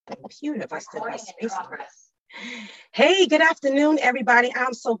computer if I still have space. Hey, good afternoon, everybody.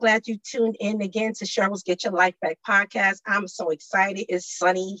 I'm so glad you tuned in again to Cheryl's Get Your Life Back podcast. I'm so excited. It's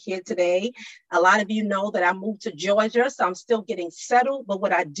sunny here today. A lot of you know that I moved to Georgia, so I'm still getting settled. But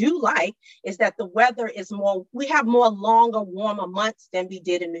what I do like is that the weather is more, we have more longer, warmer months than we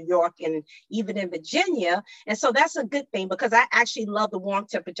did in New York and even in Virginia. And so that's a good thing because I actually love the warm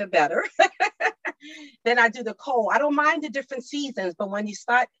temperature better than I do the cold. I don't mind the different seasons, but when you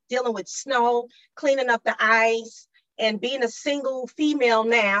start dealing with snow, cleaning up the ice, and being a single female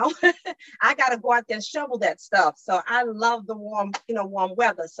now, I got to go out there and shovel that stuff. So I love the warm, warm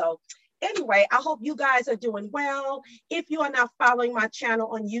weather. So anyway, I hope you guys are doing well. If you are not following my channel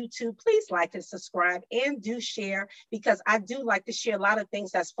on YouTube, please like and subscribe and do share, because I do like to share a lot of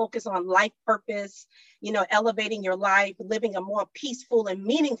things that's focused on life purpose, elevating your life, living a more peaceful and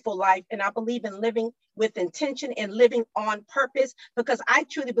meaningful life. And I believe in living with intention and living on purpose, because I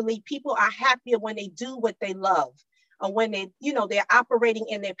truly believe people are happier when they do what they love. Or when they're operating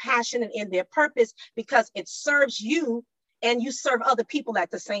in their passion and in their purpose, because it serves you and you serve other people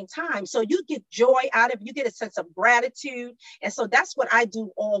at the same time. So you get joy out of it, you get a sense of gratitude. And so that's what I do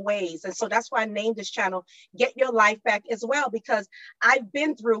always. And so that's why I named this channel Get Your Life Back as well, because I've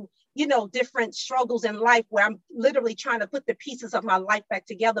been through, different struggles in life where I'm literally trying to put the pieces of my life back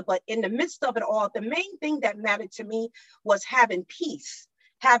together. But in the midst of it all, the main thing that mattered to me was having peace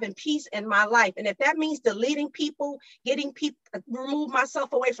in my life. And if that means deleting people, remove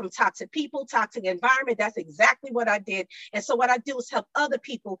myself away from toxic people, toxic environment, that's exactly what I did. And so what I do is help other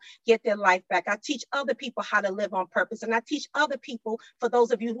people get their life back. I teach other people how to live on purpose. And I teach other people, for those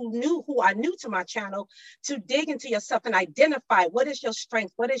of you who are new to my channel, to dig into yourself and identify what is your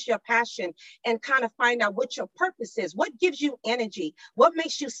strength, what is your passion, and kind of find out what your purpose is, what gives you energy, what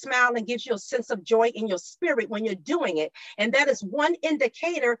makes you smile and gives you a sense of joy in your spirit when you're doing it. And that is one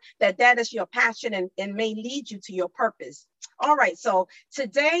indicator that is your passion and may lead you to your purpose. All right, so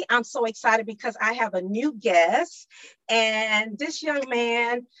today I'm so excited because I have a new guest, and this young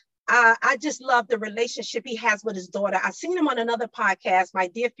man, I just love the relationship he has with his daughter. I've seen him on another podcast, my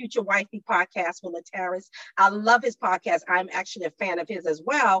Dear Future Wifey podcast with Lataris. I love his podcast. I'm actually a fan of his as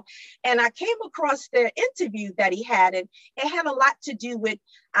well. And I came across the interview that he had, and it had a lot to do with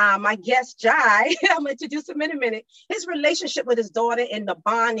my guest, Jai. I'm going to introduce him in a minute. His relationship with his daughter and the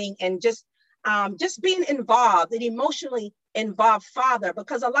bonding and just being involved, an emotionally involved father,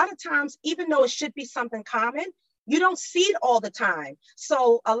 because a lot of times, even though it should be something common, you don't see it all the time.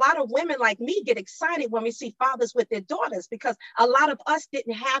 So a lot of women like me get excited when we see fathers with their daughters, because a lot of us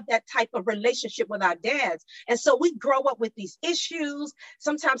didn't have that type of relationship with our dads. And so we grow up with these issues,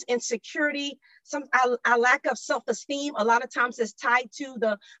 sometimes insecurity, our lack of self-esteem. A lot of times is tied to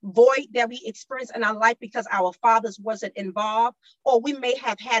the void that we experience in our life because our fathers wasn't involved, or we may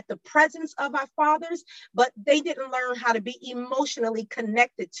have had the presence of our fathers, but they didn't learn how to be emotionally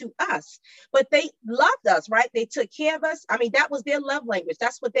connected to us. But they loved us, right? They took care of us. I mean, that was their love language.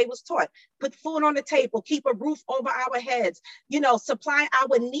 That's what they was taught. Put food on the table, keep a roof over our heads, supply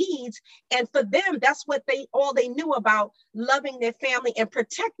our needs. And for them, that's what all they knew about loving their family and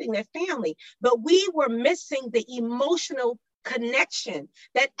protecting their family. But we were missing the emotional connection,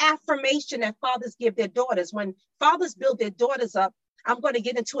 that affirmation that fathers give their daughters. When fathers build their daughters up, I'm going to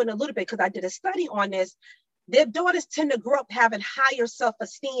get into it in a little bit because I did a study on this. Their daughters tend to grow up having higher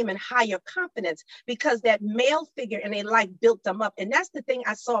self-esteem and higher confidence because that male figure in their life built them up. And that's the thing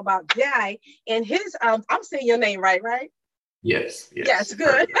I saw about Jai and his, I'm saying your name right? Yes. Yes,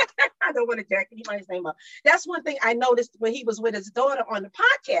 good. I don't want to jack anybody's name up. That's one thing I noticed when he was with his daughter on the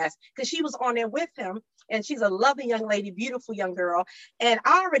podcast, because she was on there with him, and she's a lovely young lady, beautiful young girl. And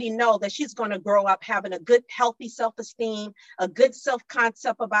I already know that she's going to grow up having a good, healthy self-esteem, a good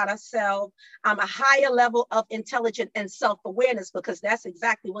self-concept about herself, a higher level of intelligence and self-awareness, because that's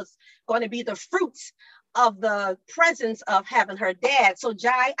exactly what's going to be the fruits of the presence of having her dad. So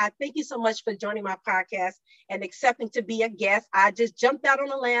Jai, I thank you so much for joining my podcast and accepting to be a guest. I just jumped out on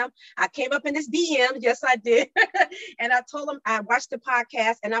a limb. I came up in this DM. Yes, I did. And I told him I watched the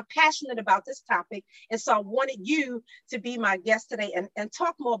podcast and I'm passionate about this topic. And so I wanted you to be my guest today and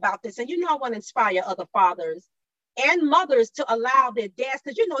talk more about this. And I want to inspire other fathers and mothers to allow their dads,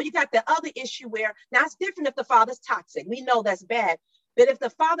 because you got the other issue where now it's different if the father's toxic. We know that's bad. But if the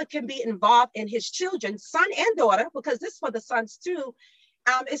father can be involved in his children, son and daughter, because this is for the sons too,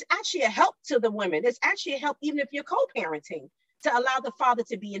 it's actually a help to the women. It's actually a help even if you're co-parenting, to allow the father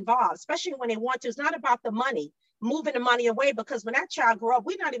to be involved, especially when they want to. It's not about the money, moving the money away, because when that child grow up,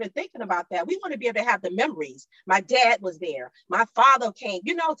 we're not even thinking about that. We want to be able to have the memories. My dad was there. My father came,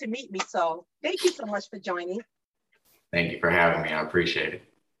 to meet me. So thank you so much for joining. Thank you for having me. I appreciate it.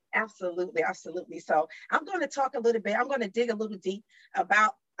 Absolutely, absolutely. So I'm going to talk a little bit. I'm going to dig a little deep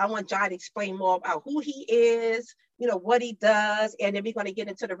about. I want John to explain more about who he is, what he does, and then we're going to get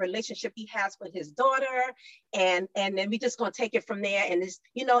into the relationship he has with his daughter, and then we're just going to take it from there. And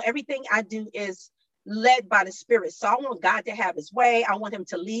everything I do is led by the Spirit. So I want God to have His way. I want Him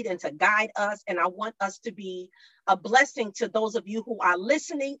to lead and to guide us, and I want us to be a blessing to those of you who are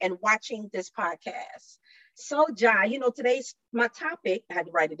listening and watching this podcast. So, John, today's my topic. I had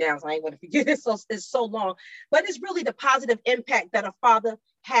to write it down, so I ain't going to forget it. So it's so long, but it's really the positive impact that a father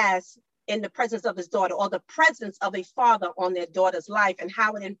has in the presence of his daughter, or the presence of a father on their daughter's life, and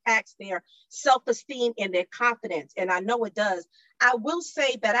how it impacts their self-esteem and their confidence. And I know it does. I will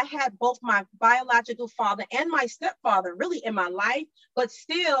say that I had both my biological father and my stepfather really in my life, but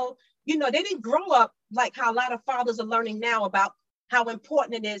still, they didn't grow up like how a lot of fathers are learning now about how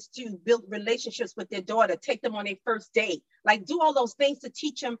important it is to build relationships with their daughter, take them on their first date, like do all those things to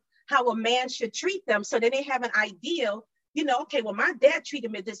teach them how a man should treat them, so that they have an ideal, okay, well, my dad treated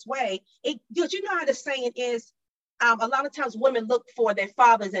me this way. Because how the saying is, a lot of times women look for their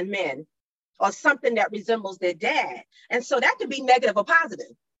fathers and men, or something that resembles their dad. And so that could be negative or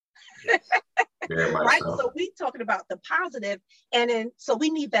positive. Right? So we talking about the positive, and then so we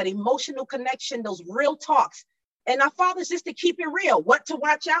need that emotional connection, those real talks. And our fathers, just to keep it real, what to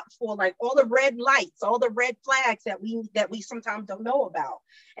watch out for, like all the red lights, all the red flags that we sometimes don't know about.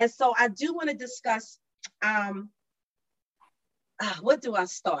 And so I do want to discuss, what do I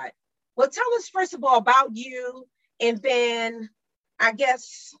start? Well, tell us first of all about you, and then I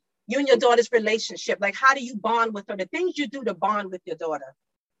guess you and your daughter's relationship. Like, how do you bond with her? The things you do to bond with your daughter.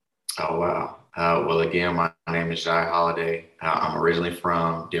 Oh, wow. Well, again, my name is Jai Holiday. I'm originally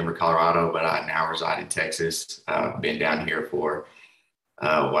from Denver, Colorado, but I now reside in Texas. Been down here for,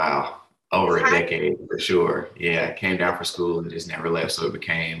 over a decade for sure. Yeah, came down for school and just never left. So it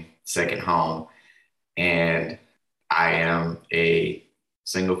became second home. And I am a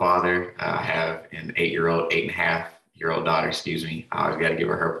single father. I have an 8.5-year-old daughter, excuse me. I always got to give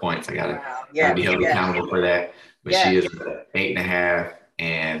her points. I got to be held accountable for that. But she is 8.5.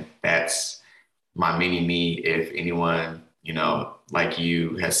 And that's my mini me. If anyone, like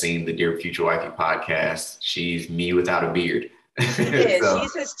you has seen the Dear Future Wifey podcast, she's me without a beard. She is.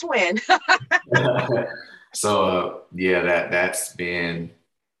 She's his twin. So that's been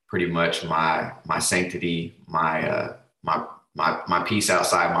pretty much my sanctity, my peace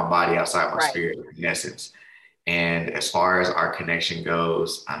outside my body, outside my spirit, in essence. And as far as our connection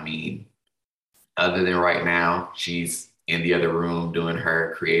goes, I mean, other than right now, she's in the other room doing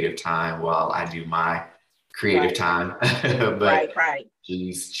her creative time while I do my creative time. But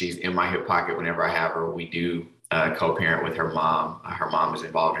she's in my hip pocket whenever I have her. We do co-parent with her mom. Her mom is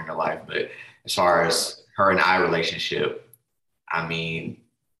involved in her life. But as far as her and I relationship, I mean,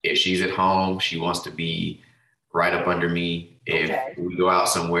 if she's at home, she wants to be right up under me. If we go out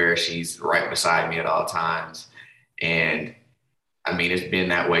somewhere, she's right beside me at all times. And I mean, it's been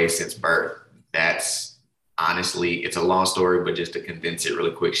that way since birth. That's honestly, it's a long story, but just to condense it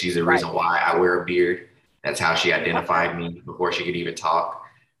really quick, she's the reason why I wear a beard. That's how she identified me before she could even talk.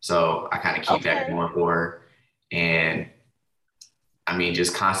 So I kind of keep that going for her. And I mean,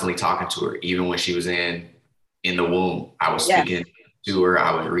 just constantly talking to her, even when she was in the womb, I was speaking to her.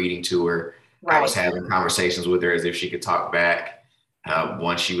 I was reading to her. I was having conversations with her as if she could talk back.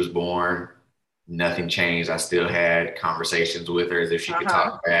 Once she was born, nothing changed. I still had conversations with her as if she could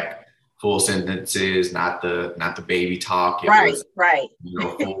talk back. Full sentences, not the baby talk. It was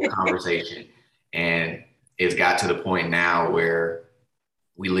full conversation. And it's got to the point now where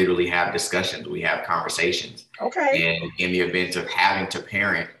we literally have discussions. We have conversations. And in the event of having to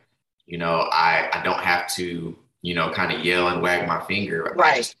parent, I don't have to, kind of yell and wag my finger.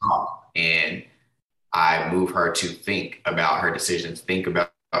 I just talk, and I move her to think about her decisions, think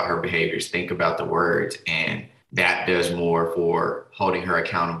about her behaviors, think about the words, and that does more for holding her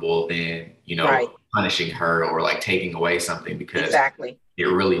accountable than, punishing her or like taking away something, because it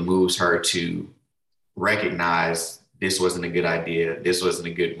really moves her to recognize this wasn't a good idea. This wasn't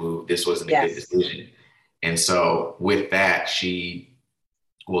a good move. This wasn't a good decision. And so with that, she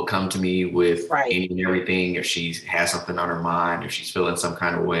will come to me with any and everything. If she has something on her mind, if she's feeling some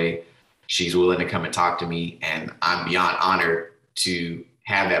kind of way, she's willing to come and talk to me. And I'm beyond honored to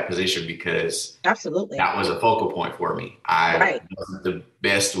have that position, because that was a focal point for me. I wasn't the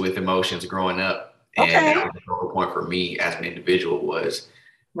best with emotions growing up. And that was a focal point for me as an individual, was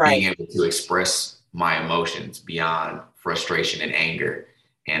being able to express my emotions beyond frustration and anger.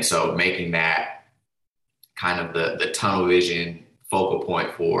 And so making that kind of the tunnel vision focal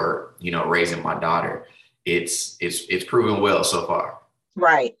point for, raising my daughter, it's proven well so far.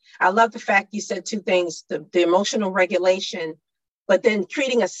 Right. I love the fact you said two things, the emotional regulation, but then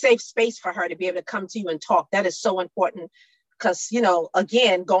creating a safe space for her to be able to come to you and talk. That is so important. Because,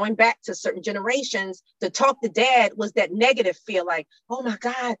 again, going back to certain generations, to talk to dad was that negative feel like, oh my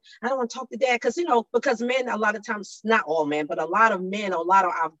God, I don't want to talk to dad. Because men, a lot of times, not all men, but a lot of men, a lot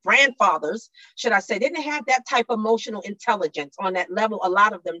of our grandfathers, should I say, didn't have that type of emotional intelligence on that level. A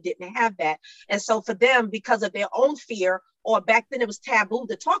lot of them didn't have that. And so for them, because of their own fear, or back then it was taboo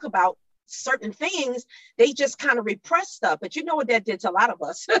to talk about certain things, they just kind of repress stuff. But you know what that did to a lot of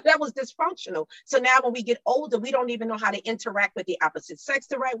us? That was dysfunctional. So now when we get older, we don't even know how to interact with the opposite sex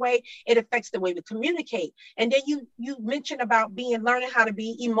the right way. It affects the way we communicate. And then you mentioned about learning how to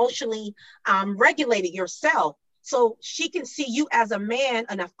be emotionally regulated yourself. So she can see you as a man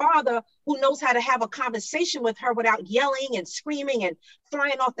and a father who knows how to have a conversation with her without yelling and screaming and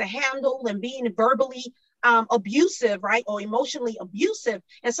flying off the handle and being verbally abusive, right? Or emotionally abusive.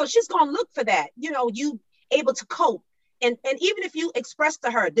 And so she's going to look for that, you able to cope. And even if you express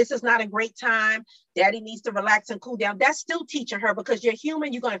to her, this is not a great time, daddy needs to relax and cool down, that's still teaching her, because you're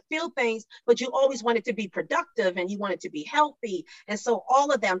human, you're going to feel things, but you always want it to be productive and you want it to be healthy. And so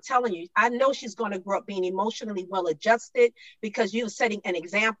all of them telling you, I know she's going to grow up being emotionally well adjusted because you're setting an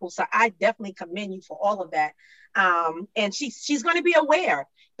example. So I definitely commend you for all of that. And she's going to be aware.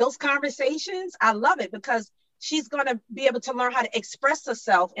 Those conversations, I love it, because she's going to be able to learn how to express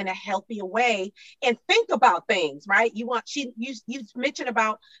herself in a healthier way and think about things, right? You mentioned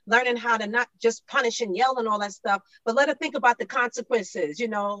about learning how to not just punish and yell and all that stuff, but let her think about the consequences,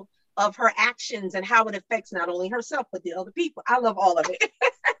 of her actions and how it affects not only herself, but the other people. I love all of it.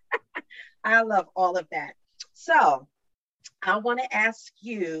 I love all of that. So I want to ask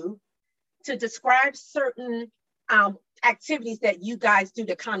you to describe certain activities that you guys do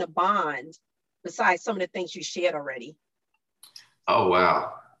to kind of bond, besides some of the things you shared already. Oh,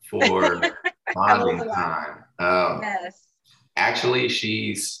 wow. For bonding time. Yes. Actually,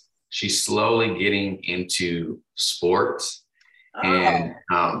 she's slowly getting into sports. Oh. And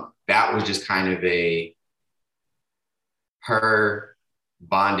that was just kind of her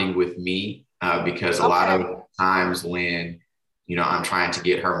bonding with me, because a lot of times when, I'm trying to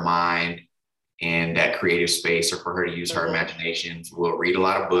get her mind and that creative space, or for her to use her imaginations, we'll read a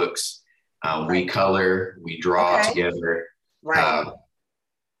lot of books. We color, we draw together. Right.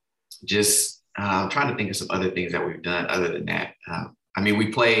 I'm trying to think of some other things that we've done other than that.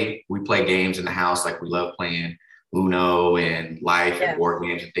 We play games in the house, like we love playing Uno and Life and board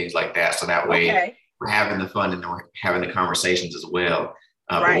games and things like that. So that way we're having the fun and we're having the conversations as well.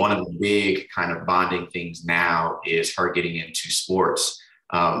 But one of the big kind of bonding things now is her getting into sports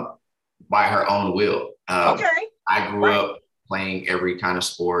by her own will. I grew up playing every kind of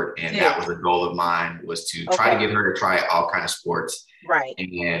sport, and that was a goal of mine, was to try to get her to try all kind of sports. Right.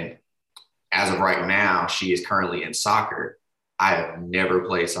 And as of right now, she is currently in soccer. I have never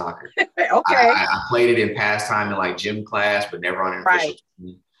played soccer. I played it in pastime in like gym class, but never on an official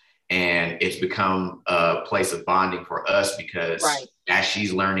team. And it's become a place of bonding for us, because as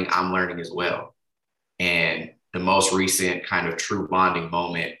she's learning, I'm learning as well. And the most recent kind of true bonding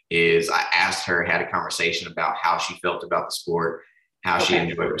moment is I asked her, had a conversation about how she felt about the sport, how she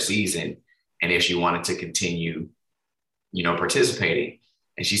enjoyed her season, and if she wanted to continue, participating.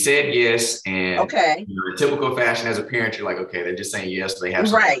 And she said yes. And in typical fashion as a parent, you're like, okay, they're just saying yes, so they have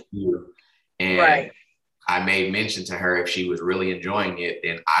something to do. And I made mention to her, if she was really enjoying it,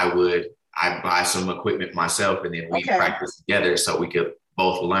 then I'd buy some equipment myself, and then we practice together so we could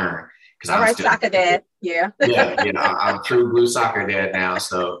both learn. All right, soccer dad. Yeah. I'm a true blue soccer dad now.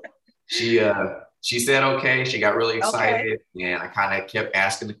 So she said okay. She got really excited, and I kind of kept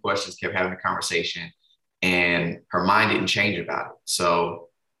asking the questions, kept having a conversation, and her mind didn't change about it. So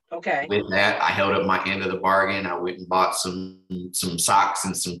with that, I held up my end of the bargain. I went and bought some socks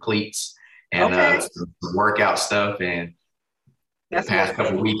and some cleats and some workout stuff. And the past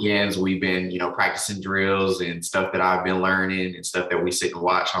couple of weekends, we've been, practicing drills and stuff that I've been learning, and stuff that we sit and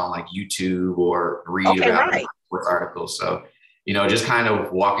watch on like YouTube or read about sports articles. So, just kind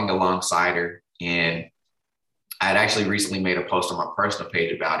of walking alongside her. And I had actually recently made a post on my personal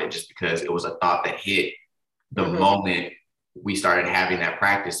page about it, just because it was a thought that hit the moment we started having that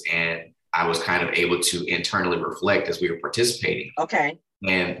practice. And I was kind of able to internally reflect as we were participating.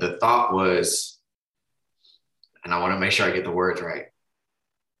 And the thought was, and I want to make sure I get the words right,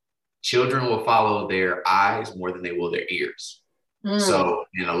 children will follow their eyes more than they will their ears. So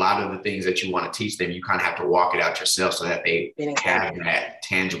in a lot of the things that you want to teach them, you kind of have to walk it out yourself, so that they have that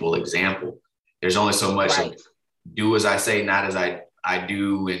tangible example. There's only so much of do as I say, not as I I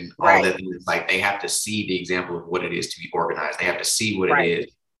do and all Right. that. It's like they have to see the example of what it is to be organized. They have to see what Right. it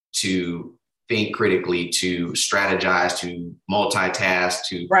is to think critically, to strategize, to multitask,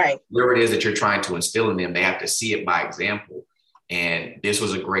 to Right. whatever it is that you're trying to instill in them. They have to see it by example. And this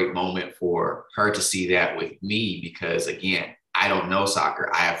was a great moment for her to see that with me, because again, I don't know soccer.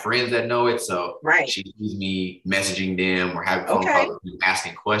 I have friends that know it. So Right. she sees me messaging them or having phone Okay. calls,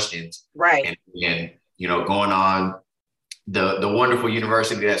 asking questions. Right. And you know, going on the wonderful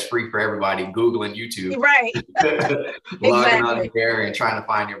university that's free for everybody, Googling YouTube, Right. logging on Exactly. there and trying to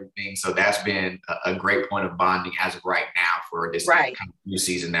find everything. So that's been a great point of bonding as of right now for this Right. kind of new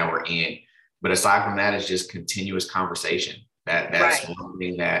season that we're in. But aside from that, it's just continuous conversation. That's Right. one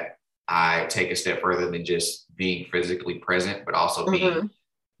thing that I take a step further than just being physically present, but also being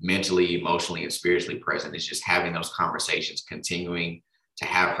mentally, emotionally, and spiritually present. It's just having those conversations, continuing to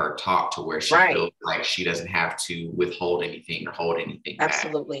have her talk to where she feels like she doesn't have to withhold anything or hold anything back.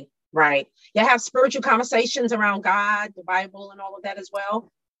 Absolutely. Right. You have spiritual conversations around God, the Bible, and all of that as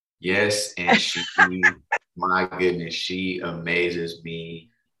well. Yes. And she, my goodness, she amazes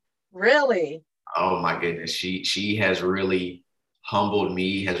me. Really? Oh my goodness. She has really humbled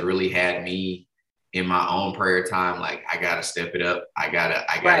me, has really had me in my own prayer time. Like, I gotta step it up. I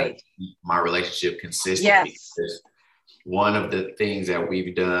gotta keep my relationship consistent. Yes. Because one of the things that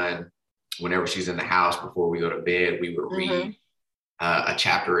we've done whenever she's in the house before we go to bed, we would read a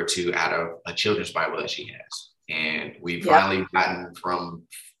chapter or two out of a children's Bible that she has. And we've finally gotten from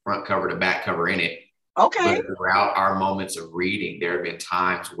front cover to back cover in it. Okay. But throughout our moments of reading, there have been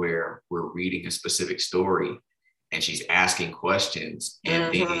times where we're reading a specific story and she's asking questions,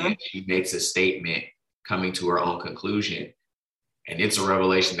 and then she makes a statement coming to her own conclusion. And it's a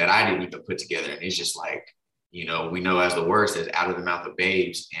revelation that I didn't even put together. And it's just like, you know, we know, as the word says, out of the mouth of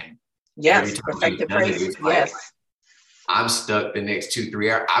babes. And every time perfected praise. it's like, I'm stuck the next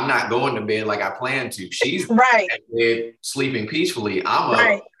 2-3 hours. I'm not going to bed like I planned to. She's at bed sleeping peacefully. I'm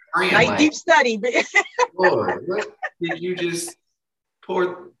up praying. Like deep study. Lord, what did you just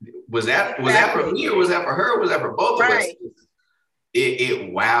pour? Was that for me, or was that for her? Or was that for both of us?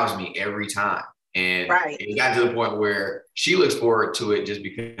 It wows me every time. And it got to the point where she looks forward to it just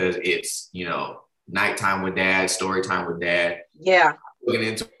because it's, you know, nighttime with dad, story time with dad. Yeah. Looking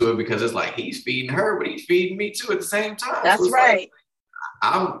into it because it's like he's feeding her, but he's feeding me too at the same time. That's right.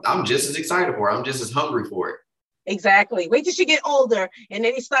 Like, I'm just as excited for it. I'm just as hungry for it. Exactly. Wait till she get older, and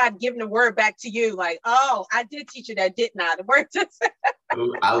then he start giving the word back to you. Like, oh, I did teach you that, didn't I? The word just.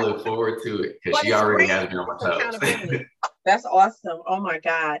 I look forward to it because she already has me on my toes. That's awesome. Oh my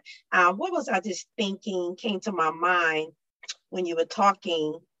God. What was I just thinking? Came to my mind when you were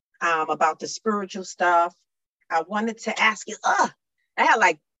talking about the spiritual stuff. I wanted to ask you. I had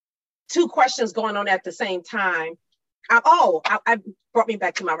like 2 questions going on at the same time. I brought me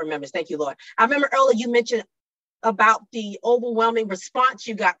back to my remembrance. Thank you, Lord. I remember earlier you mentioned about the overwhelming response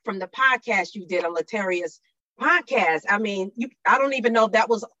you got from the podcast you did, a Lataria's podcast. I mean, I don't even know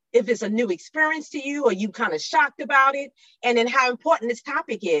if it's a new experience to you, or you kind of shocked about it, and then how important this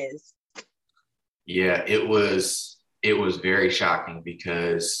topic is. Yeah, it was very shocking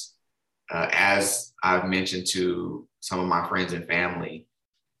because as I've mentioned to some of my friends and family,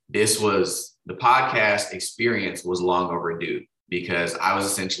 the podcast experience was long overdue, because I was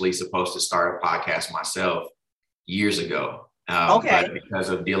essentially supposed to start a podcast myself years ago. But because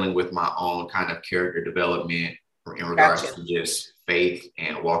of dealing with my own kind of character development in regards to just faith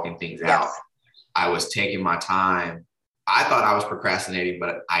and walking things out, I was taking my time. I thought I was procrastinating,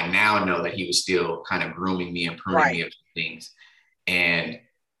 but I now know that he was still kind of grooming me and pruning me of things. And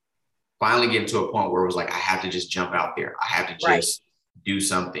finally getting to a point where it was like, I have to just jump out there. I have to just do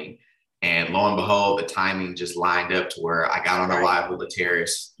something. And lo and behold, the timing just lined up to where I got on a live with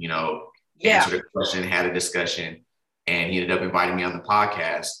Latarius, you know, answered a question, had a discussion, and he ended up inviting me on the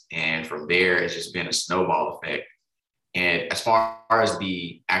podcast. And from there, it's just been a snowball effect. And as far as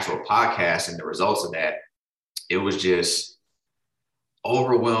the actual podcast and the results of that, it was just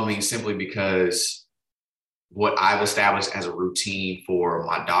overwhelming, simply because what I've established as a routine for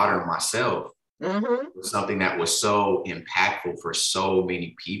my daughter and myself was something that was so impactful for so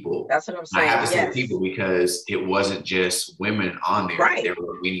many people. That's what I'm saying. I have to say people, because it wasn't just women on there. There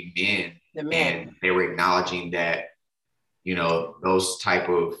were many men. And they were acknowledging that, you know, those type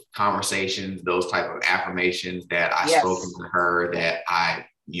of conversations, those type of affirmations that I spoke to her, that I,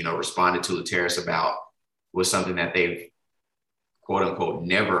 you know, responded to Latarius about, was something that they've, quote unquote,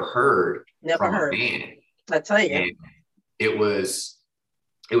 never heard from a man. I tell you. And it was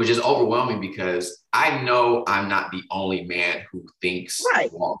it was just overwhelming because I know I'm not the only man who thinks,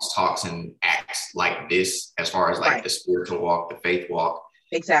 walks, talks, and acts like this as far as like the spiritual walk, the faith walk.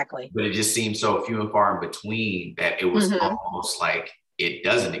 Exactly. But it just seems so few and far in between that it was almost like it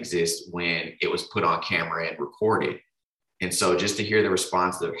doesn't exist when it was put on camera and recorded. And so just to hear the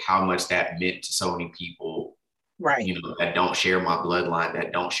response of how much that meant to so many people, you know, that don't share my bloodline,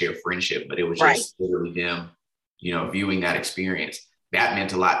 that don't share friendship, but it was just literally them, you know, viewing that experience. That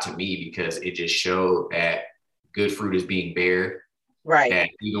meant a lot to me because it just showed that good fruit is being bared. That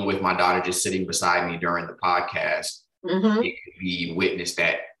even with my daughter just sitting beside me during the podcast, it could be witnessed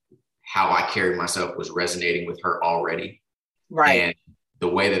that how I carried myself was resonating with her already. And the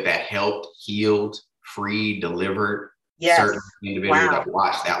way that that helped, healed, freed, delivered certain individuals that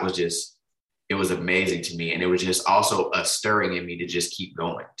watched, that was just, it was amazing to me. And it was just also a stirring in me to just keep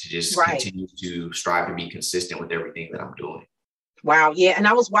going, to just continue to strive to be consistent with everything that I'm doing. Wow. Yeah. And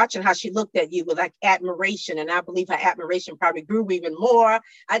I was watching how she looked at you with like admiration. And I believe her admiration probably grew even more.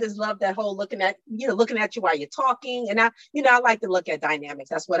 I just love that whole looking at you while you're talking. And I like to look at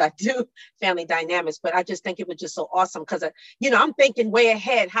dynamics. That's what I do, family dynamics. But I just think it was just so awesome because, I'm thinking way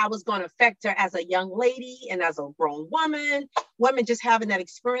ahead how it's going to affect her as a young lady and as a grown women just having that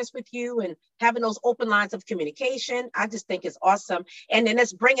experience with you and having those open lines of communication. I just think it's awesome. And then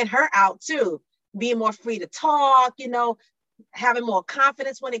it's bringing her out too, being more free to talk, having more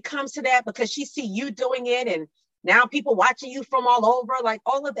confidence when it comes to that because she see you doing it and now people watching you from all over, like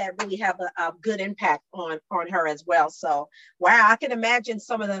all of that really have a good impact on her as well. So, wow, I can imagine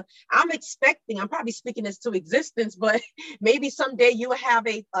I'm probably speaking this to existence, but maybe someday you will have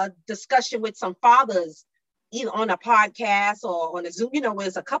a discussion with some fathers either on a podcast or on a Zoom, where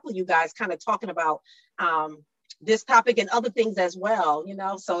there's a couple of you guys kind of talking about this topic and other things as well,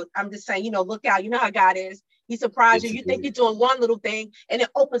 So I'm just saying, look out, how God is. He surprised you. You think you're doing one little thing and it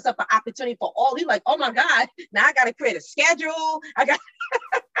opens up an opportunity for all. You're like, oh my God, now I got to create a schedule.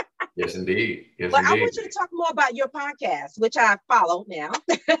 Yes, indeed. But I want you to talk more about your podcast, which I follow now.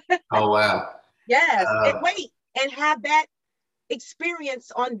 Oh, wow. Yes. And have that experience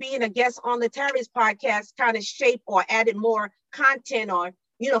on being a guest on the Terry's podcast kind of shape or added more content or,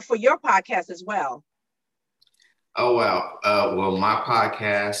 for your podcast as well. Oh, wow. Well, my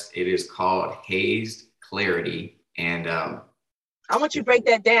podcast, it is called Hazed Clarity. And I want you to break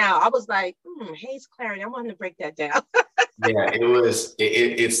that down. I was like, Hazed Clarity. I want to break that down. Yeah,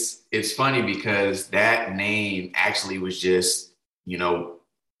 it's funny because that name actually was just,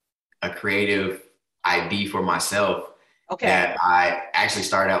 a creative ID for myself that I actually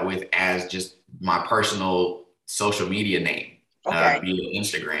started out with as just my personal social media name via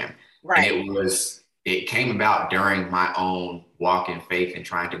Instagram. And it came about during my own walk in faith and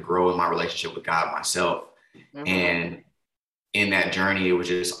trying to grow in my relationship with God myself. And in that journey, it was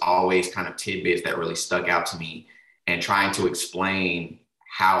just always kind of tidbits that really stuck out to me and trying to explain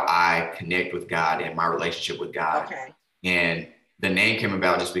how I connect with God and my relationship with God. And the name came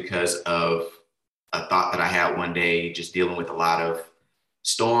about just because of a thought that I had one day, just dealing with a lot of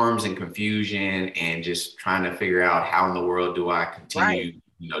storms and confusion and just trying to figure out how in the world do I continue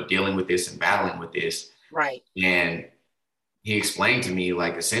dealing with this and battling with this. And he explained to me,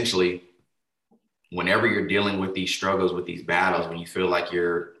 like, essentially, whenever you're dealing with these struggles, with these battles, when you feel like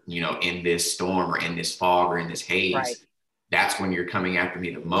you're, in this storm or in this fog or in this haze, that's when you're coming after me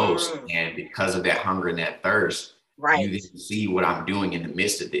the most. And because of that hunger and that thirst, you see what I'm doing in the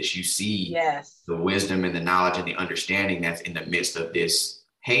midst of this. You see the wisdom and the knowledge and the understanding that's in the midst of this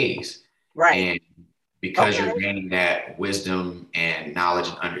haze. And because you're gaining that wisdom and knowledge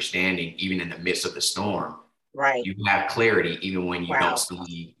and understanding, even in the midst of the storm, you have clarity, even when you don't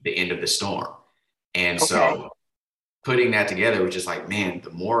see the end of the storm. And so putting that together was just like, man, the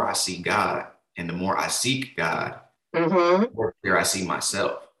more I see God and the more I seek God, the more clear I see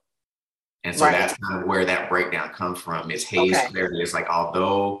myself. And so that's kind of where that breakdown comes from. It's haze clarity. It's like,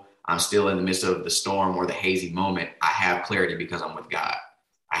 although I'm still in the midst of the storm or the hazy moment, I have clarity because I'm with God.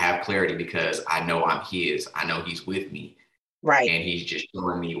 I have clarity because I know I'm his. I know he's with me. And he's just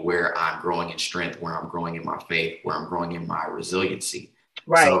showing me where I'm growing in strength, where I'm growing in my faith, where I'm growing in my resiliency.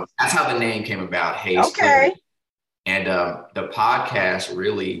 So that's how the name came about, Hazed Clarity. And the podcast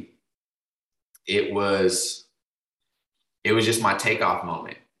really, it was just my takeoff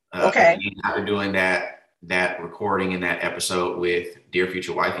moment. After doing that recording and that episode with Dear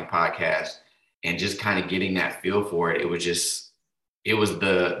Future Wifey podcast and just kind of getting that feel for it, it was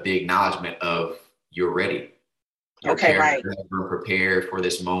the acknowledgement of you're ready. You're prepared for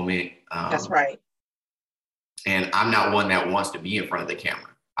this moment. That's right. And I'm not one that wants to be in front of the camera.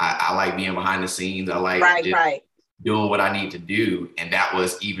 I like being behind the scenes. I like doing what I need to do. And that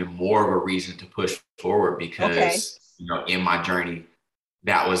was even more of a reason to push forward because, in my journey,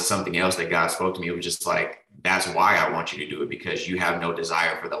 that was something else that God spoke to me. It was just like, that's why I want you to do it, because you have no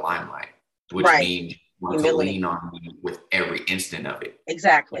desire for the limelight, which means you want to lean on me with every instant of it.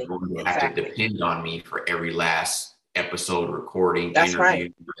 Exactly. You have to depend on me for every last episode, recording, interview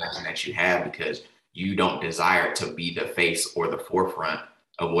that you have, because you don't desire to be the face or the forefront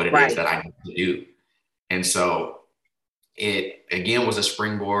of what it is that I need to do. And so it again was a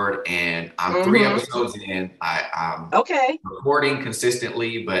springboard, and I'm 3 episodes in. I'm recording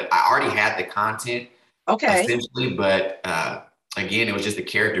consistently, but I already had the content essentially. But again, it was just the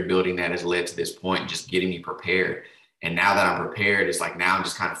character building that has led to this point, just getting me prepared. And now that I'm prepared, it's like now I'm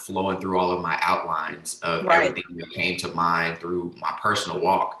just kind of flowing through all of my outlines of everything that came to mind through my personal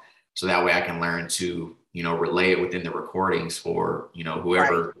walk. So that way I can learn to, relay it within the recordings for,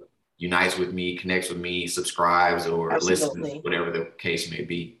 whoever unites with me, connects with me, subscribes, or listens, whatever the case may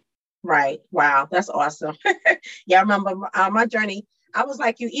be. Right. Wow. That's awesome. Yeah. I remember my journey. I was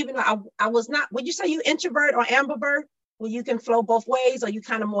like you, even though I was not, would you say you introvert or ambivert, where you can flow both ways, or you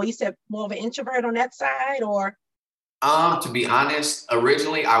kind of you said more of an introvert on that side, or? To be honest,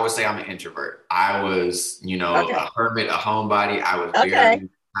 originally I would say I'm an introvert. I was, a hermit, a homebody. I was very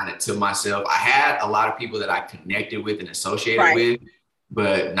kind of to myself. I had a lot of people that I connected with and associated with,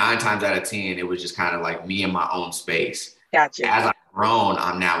 but 9 times out of 10, it was just kind of like me in my own space. Gotcha. As I've grown,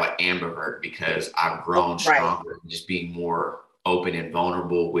 I'm now an ambivert because I've grown stronger, just being more open and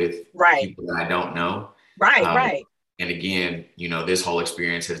vulnerable with people that I don't know. Right. And again, this whole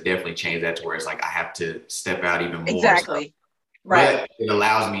experience has definitely changed that to where it's like I have to step out even more. Exactly. But it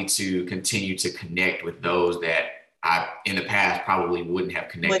allows me to continue to connect with those that I, in the past, probably wouldn't have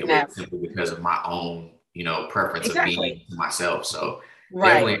connected with simply because of my own, preference of being myself. So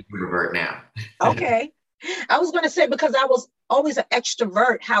definitely an introvert now. Okay. I was going to say, because I was always an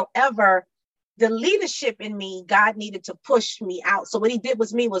extrovert. However, the leadership in me, God needed to push me out. So what he did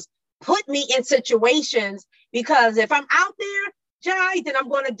was put me in situations, because if I'm out there, Jai, then I'm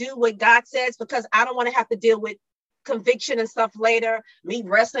going to do what God says, because I don't want to have to deal with conviction and stuff later. Me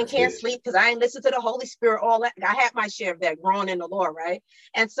wrestling, can't sleep because I ain't listened to the Holy Spirit, all that. I had my share of that growing in the Lord, right?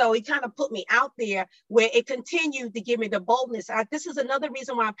 And so he kind of put me out there where it continued to give me the boldness. This is another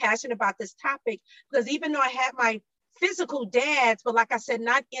reason why I'm passionate about this topic, because even though I had my physical dads, but like I said,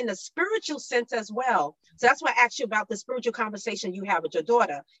 not in a spiritual sense as well. So that's why I asked you about the spiritual conversation you have with your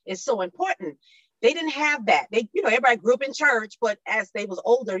daughter. It's so important. They didn't have that. They, everybody grew up in church, but as they was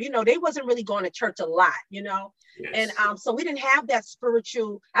older, they wasn't really going to church a lot, Yes. And so we didn't have that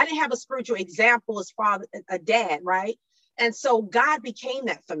I didn't have a spiritual example as far as a dad, right? And so God became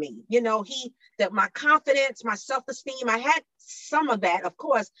that for me. That my confidence, my self-esteem, I had some of that, of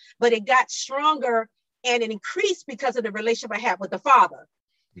course, but it got stronger and it increased because of the relationship I had with the Father.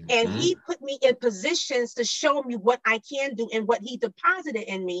 And he put me in positions to show me what I can do and what he deposited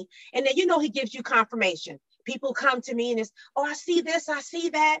in me. And then, he gives you confirmation. People come to me and it's, oh, I see this, I see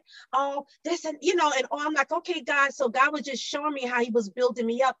that. Oh, this, and, I'm like, okay, God. So God was just showing me how he was building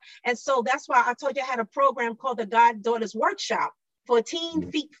me up. And so that's why I told you I had a program called the God Daughters Workshop for teen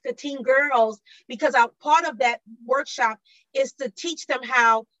girls, because part of that workshop is to teach them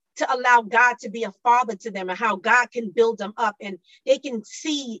how to allow God to be a father to them, and how God can build them up, and they can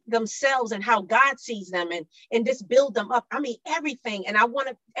see themselves and how God sees them, and just build them up. I mean, everything. And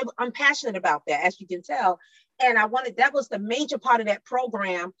I'm passionate about that, as you can tell. And that was the major part of that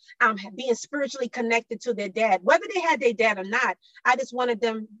program, being spiritually connected to their dad, whether they had their dad or not. I just wanted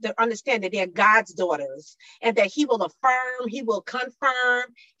them to understand that they're God's daughters, and that he will affirm, he will confirm,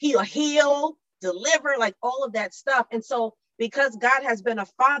 he'll heal, deliver, like all of that stuff. And so, because God has been a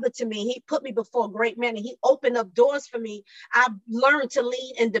father to me, he put me before great men, and he opened up doors for me. I've learned to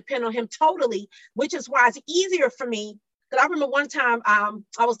lean and depend on him totally, which is why it's easier for me. Because I remember one time I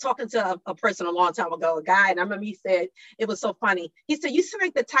was talking to a person a long time ago, a guy, and I remember he said, it was so funny. He said, you seem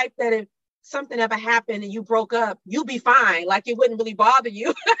like the type that if something ever happened and you broke up, you'll be fine. Like it wouldn't really bother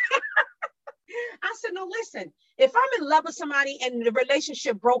you. I said, no, listen, if I'm in love with somebody and the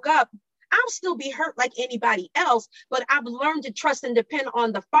relationship broke up, I'll still be hurt like anybody else, but I've learned to trust and depend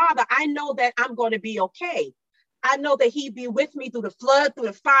on the Father. I know that I'm going to be okay. I know that he'd be with me through the flood, through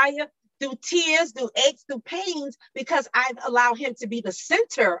the fire, through tears, through aches, through pains, because I've allowed him to be the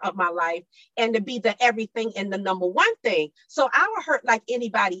center of my life and to be the everything and the number one thing. So I will hurt like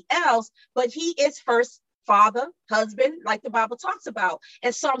anybody else, but he is first father, husband, like the Bible talks about.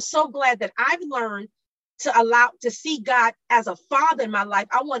 And so I'm so glad that I've learned to see God as a father in my life.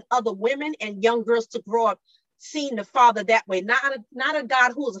 I want other women and young girls to grow up seeing the Father that way, not a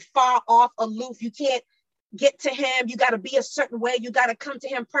God who is far off, aloof. You can't get to him. You got to be a certain way. You got to come to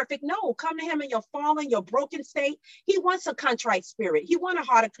him perfect. No, come to him in your fallen, your broken state. He wants a contrite spirit. He wants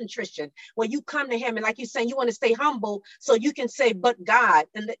a heart of contrition where you come to him. And like you're saying, you want to stay humble so you can say, but God.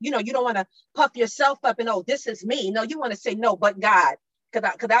 And you don't want to puff yourself up and, oh, this is me. No, you want to say, no, but God.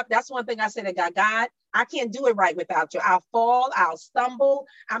 Because that's one thing I say to God. God, I can't do it right without you. I'll fall. I'll stumble.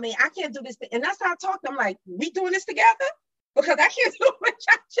 I mean, I can't do this. And that's how I talk. I'm like, we doing this together? Because I can't do it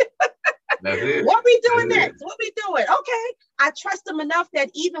without you. What we doing next? What we doing? Okay. I trust him enough that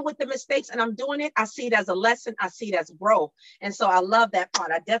even with the mistakes and I'm doing it, I see it as a lesson. I see it as growth. And so I love that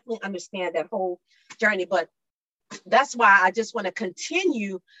part. I definitely understand that whole journey. But that's why I just want to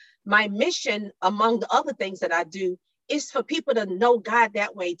continue my mission among the other things that I do is for people to know God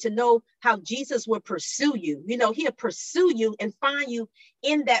that way, to know how Jesus will pursue you. He'll pursue you and find you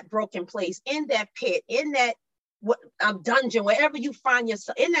in that broken place, in that pit, in that dungeon, wherever you find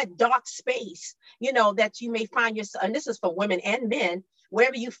yourself, in that dark space, that you may find yourself. And this is for women and men,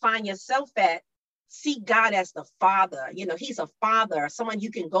 wherever you find yourself at, see God as the Father. He's a father, someone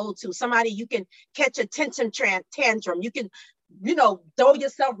you can go to, somebody you can catch a tantrum. You can, throw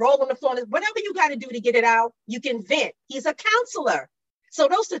yourself, roll on the floor, whatever you got to do to get it out. You can vent. He's a counselor. So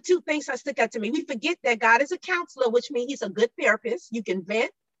those are two things that stick out to me. We forget that God is a counselor, which means he's a good therapist. You can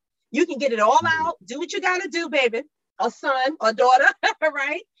vent. You can get it all out, do what you got to do, baby, a son or daughter,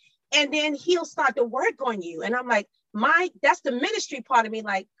 right? And then he'll start to work on you. And I'm like, that's the ministry part of me.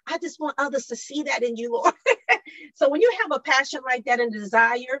 Like, I just want others to see that in you, Lord. So when you have a passion like that and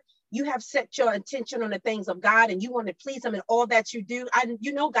desire, you have set your attention on the things of God and you want to please him in all that you do.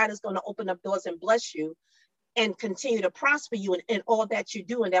 God is going to open up doors and bless you and continue to prosper you in all that you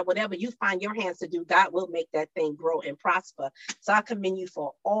do, and that whatever you find your hands to do, God will make that thing grow and prosper. So I commend you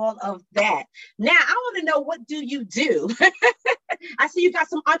for all of that. Now, I want to know, what do you do? I see you got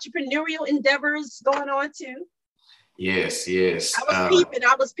some entrepreneurial endeavors going on too. Yes.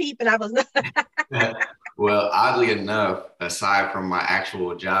 I was peeping. Well, oddly enough, aside from my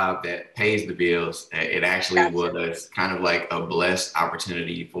actual job that pays the bills, it actually was kind of like a blessed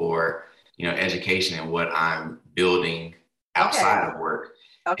opportunity for education and what I'm building outside of work.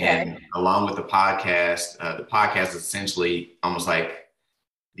 Okay. And along with the podcast is essentially almost like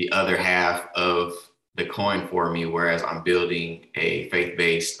the other half of the coin for me, whereas I'm building a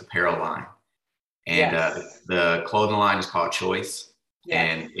faith-based apparel line. And the clothing line is called Choice. Yes.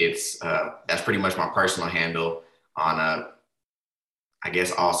 And it's that's pretty much my personal handle on I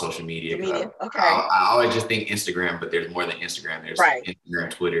guess all social media. Okay. I always just think Instagram, but there's more than Instagram. There's Instagram,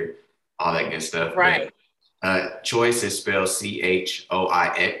 Twitter, all that good stuff. Right. But, Choice is spelled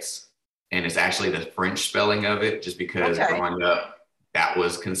CHOIX, and it's actually the French spelling of it, just because growing up, that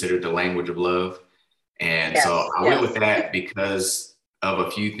was considered the language of love. And so I went with that because of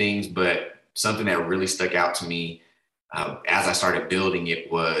a few things, but something that really stuck out to me as I started building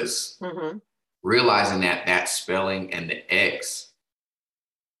it was realizing that spelling and the X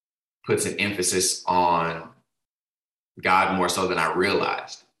puts an emphasis on God more so than I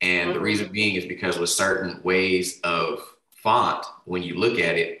realized. And the reason being is because with certain ways of font, when you look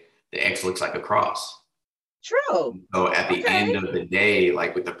at it, the X looks like a cross. True. So at the end of the day,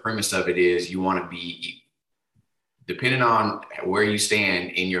 like with the premise of it is you want to be, depending on where you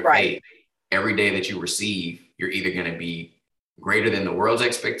stand in your faith, every day that you receive, you're either going to be greater than the world's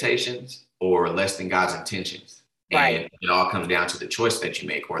expectations or less than God's intentions. And it all comes down to the choice that you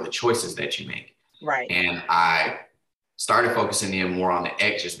make or the choices that you make. Right. And I started focusing in more on the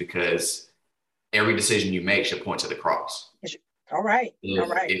X just because every decision you make should point to the cross. All right.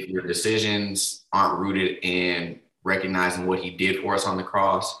 If your decisions aren't rooted in recognizing what he did for us on the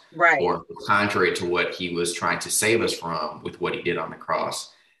cross, or contrary to what he was trying to save us from with what he did on the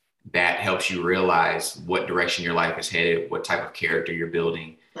cross, that helps you realize what direction your life is headed, what type of character you're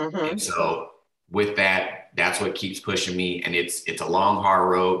building. And so with that, that's what keeps pushing me. And it's a long, hard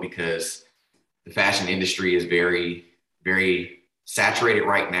road because the fashion industry is very, very saturated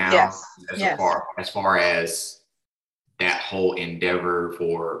right now. As far as that whole endeavor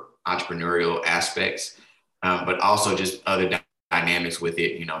for entrepreneurial aspects, but also just other dynamics with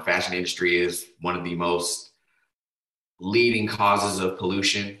it. Fashion industry is one of the most leading causes of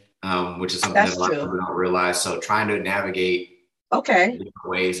pollution, which is something that a lot of people don't realize. So trying to navigate different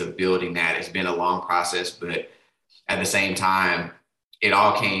ways of building that, it's been a long process, but at the same time, it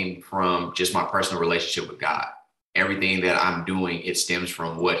all came from just my personal relationship with God. Everything that I'm doing, it stems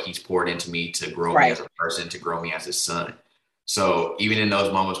from what he's poured into me to grow me as a person, to grow me as his son. So even in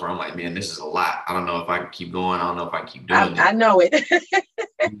those moments where I'm like, man, this is a lot. I don't know if I can keep going. I don't know if I can keep doing it. I know it.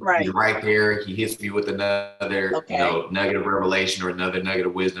 He's right there. He hits me with another, nugget of revelation or another nugget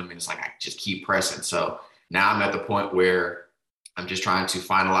of wisdom. And it's like, I just keep pressing. So now I'm at the point where I'm just trying to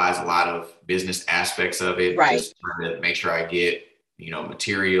finalize a lot of business aspects of it, Right. just trying to make sure I get,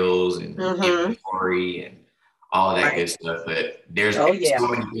 materials and inventory and all of that good stuff. But there's so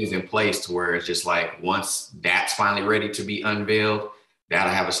many things in place to where it's just like, once that's finally ready to be unveiled,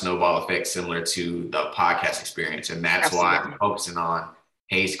 that'll have a snowball effect similar to the podcast experience. And that's why I'm focusing on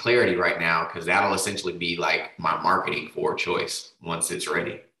Haze Clarity right now, because that'll essentially be like my marketing for choice once it's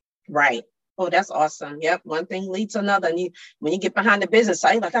ready. Right. Oh, that's awesome. Yep. One thing leads to another. And when you get behind the business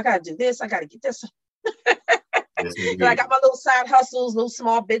side, like, I got to do this. I got to get this. I got my little side hustles, little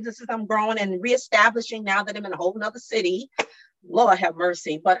small businesses I'm growing and reestablishing now that I'm in a whole nother city. Lord have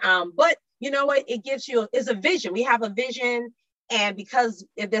mercy. But you know what? It gives you is a vision. We have a vision. And because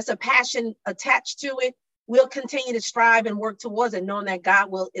if there's a passion attached to it, we'll continue to strive and work towards it, knowing that God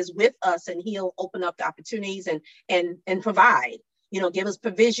is with us and he'll open up the opportunities and provide, give us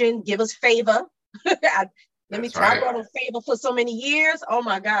provision, give us favor. Let me tell you, I brought a favor for so many years. Oh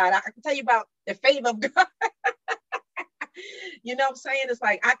my God. I can tell you about the favor of God. You know what I'm saying? It's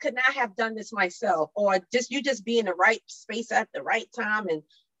like, I could not have done this myself, or you just be in the right space at the right time. And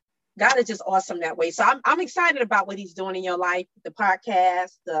God is just awesome that way. So I'm excited about what he's doing in your life, the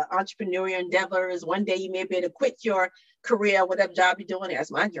podcast, the entrepreneurial endeavors. One day you may be able to quit your career, whatever job you're doing.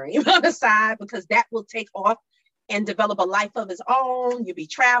 That's my dream on the side, because that will take off and develop a life of its own. You'll be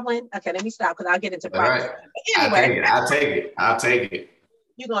traveling. Okay, let me stop, because I'll get into practice. Right. Anyway, I'll take it.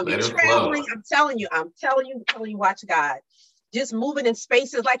 You're going to be traveling. I'm telling you, watch God. Just moving in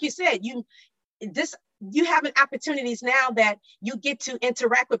spaces. Like you said, you having opportunities now that you get to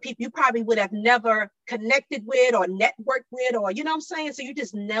interact with people you probably would have never connected with or networked with, or, you know what I'm saying? So you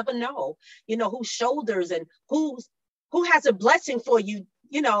just never know, whose shoulders and who has a blessing for you,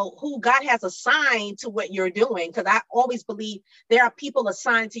 who God has assigned to what you're doing. Because I always believe there are people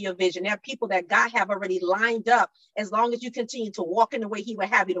assigned to your vision. There are people that God have already lined up. As long as you continue to walk in the way he would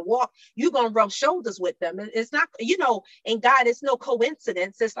have you to walk, you're going to rub shoulders with them. It's not, in God, it's no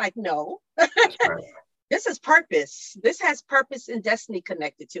coincidence. It's like, no. This is purpose. This has purpose and destiny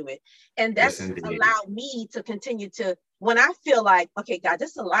connected to it. And that's allowed me to continue to, when I feel like, okay, God,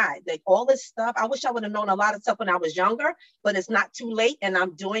 this is a lie. Like all this stuff, I wish I would have known a lot of stuff when I was younger, but it's not too late and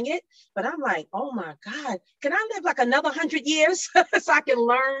I'm doing it. But I'm like, oh my God, can I live like another 100 years so I can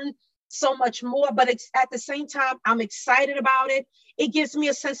learn so much more? But it's at the same time, I'm excited about it. It gives me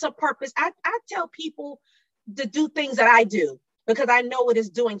a sense of purpose. I tell people to do things that I do, because I know what it's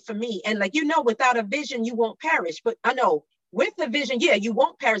doing for me. And without a vision, you won't perish. But I know with the vision, you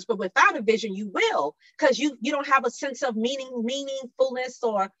won't perish, but without a vision, you will, because you don't have a sense of meaningfulness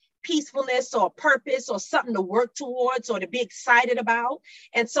or peacefulness or purpose or something to work towards or to be excited about.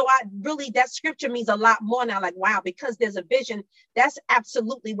 And so that scripture means a lot more now. Like, wow, because there's a vision, that's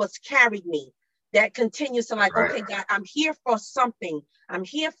absolutely what's carried me. That continues to okay, God, I'm here for something. I'm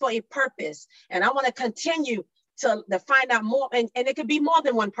here for a purpose. And I want to continue to find out more, and it could be more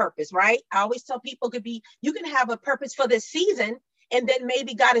than one purpose, right? I always tell people you can have a purpose for this season, and then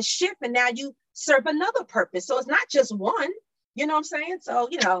maybe got a shift, and now you serve another purpose. So it's not just one, you know what I'm saying? So,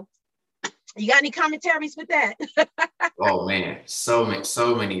 you got any commentaries with that? Oh man, so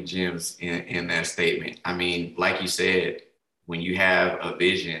many gems in that statement. I mean, like you said, when you have a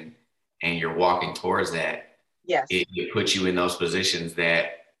vision and you're walking towards that, yes, it puts you in those positions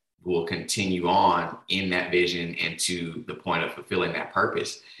that will continue on in that vision and to the point of fulfilling that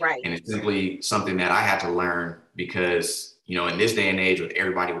purpose. Right. And it's simply something that I had to learn because, in this day and age, with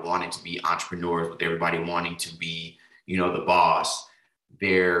everybody wanting to be entrepreneurs, with everybody wanting to be, the boss,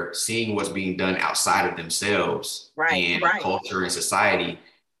 they're seeing what's being done outside of themselves and culture and society.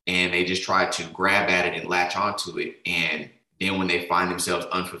 And they just try to grab at it and latch onto it. And then when they find themselves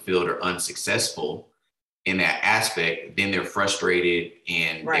unfulfilled or unsuccessful in that aspect, then they're frustrated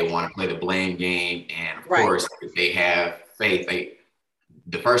and they want to play the blame game. And of course, if they have faith,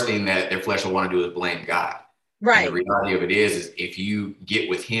 the first thing that their flesh will want to do is blame God. Right. And the reality of it is if you get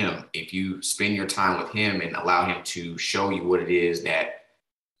with him, if you spend your time with him and allow him to show you what it is that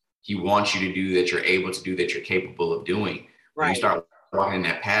he wants you to do, that you're able to do, that you're capable of doing, when you start walking in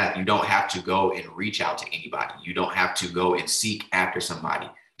that path, you don't have to go and reach out to anybody. You don't have to go and seek after somebody.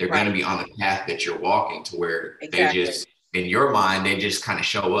 They're going to be on the path that you're walking to where they just, in your mind, they just kind of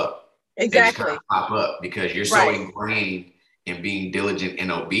show up. Exactly. They just kind of pop up because you're so ingrained in being diligent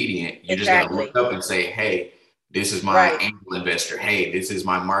and obedient. You're just going to look up and say, hey, this is my angel investor. Hey, this is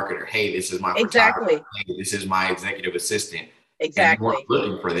my marketer. Hey, this is my photographer. Hey, this is my executive assistant. Exactly. And you weren't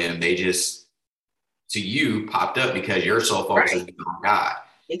looking for them. They just, to you, popped up because you're so focused on God.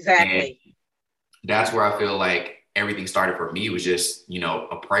 Exactly. And that's where I feel like everything started for me was just,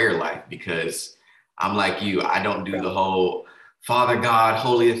 a prayer life, because I'm like you. I don't do the whole Father God,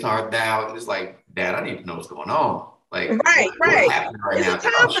 holy art thou. It's like, Dad, I need to know what's going on. Like, what's Right. happening right Is now? it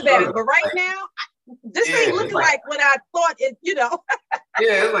time I'm for that? struggling. But right Like, now, this yeah, ain't it's looking like, like what I thought it, yeah,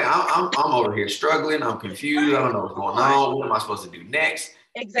 it's like I'm over here struggling. I'm confused. I don't know what's going on. What am I supposed to do next?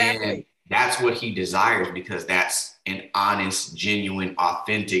 And Exactly. that's what he desires because that's an honest, genuine,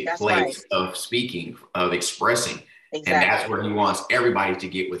 authentic That's right. place of speaking, of expressing. And that's Exactly. where he wants everybody to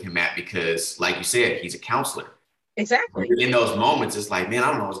get with him at because, like you said, he's a counselor. Exactly. In those moments, it's like, man, I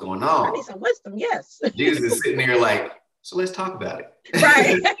don't know what's going I on. need some wisdom. Yes. Jesus is sitting there like, so let's talk about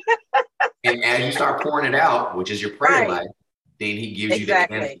Right. it. And as you start pouring it out, which is your prayer Right. life, then he gives you the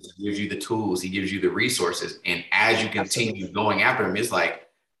Exactly. answers, he gives you the tools, he gives you the resources. And as you continue Absolutely. going after him, it's like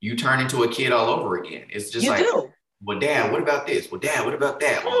you turn into a kid all over again. It's just You like, do. well, Dad, what about this? Well, Dad, what about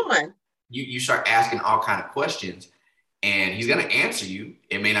that? Come Well, on. you start asking all kind of questions and he's going to answer you.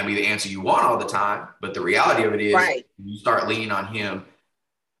 It may not be the answer you want all the time, but the reality of it is Right. you start leaning on him.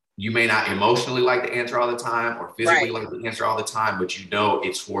 You may not emotionally like the answer all the time or physically Right. like the answer all the time, but you know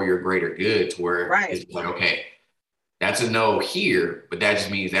it's for your greater good to where Right. it's like, okay, that's a no here, but that just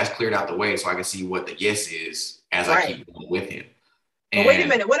means that's cleared out the way so I can see what the yes is as I keep going with him. But wait a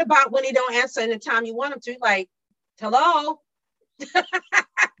minute, what about when he don't answer in the time you want him to? Like, hello?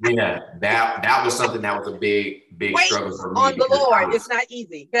 Yeah, that was something that was a big Wait struggle for me on the Lord. was, it's not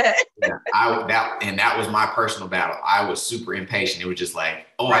easy. Go ahead. Yeah, that was my personal battle. I was super impatient. It was just like,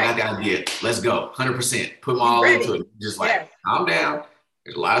 oh, I got the idea. Let's go, 100%. Put them all into it. Just like, calm down.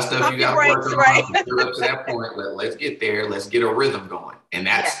 There's a lot of stuff Pump you your got to work brakes, on. right? Up to that point, let's get there. Let's get a rhythm going. And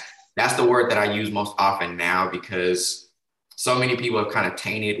that's the word that I use most often now because so many people have kind of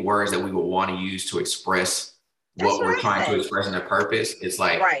tainted words that we would want to use to express what we're trying to express in a purpose. It's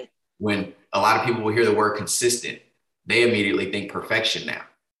like when a lot of people will hear the word consistent, they immediately think perfection now.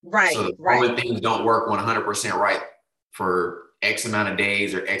 Right. So the moment things don't work 100% right for X amount of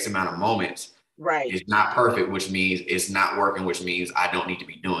days or X amount of moments, it's not perfect, which means it's not working, which means I don't need to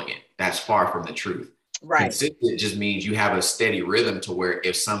be doing it. That's far from the truth. Right. Consistent just means you have a steady rhythm to where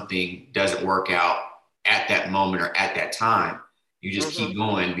if something doesn't work out at that moment or at that time, you just keep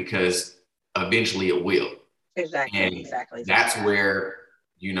going because eventually it will. Exactly. That's where,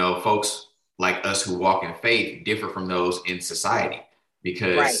 folks like us who walk in faith differ from those in society.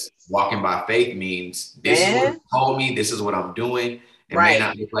 Because walking by faith means this is what you told me, this is what I'm doing. It may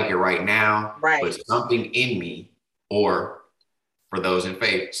not look like it right now, but something in me, or for those in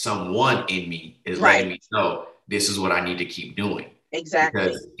faith, someone in me is letting me know this is what I need to keep doing. Exactly.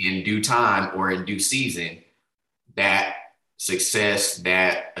 Because in due time or in due season, that success,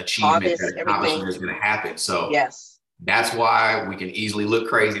 that achievement, that accomplishment is going to happen. So that's why we can easily look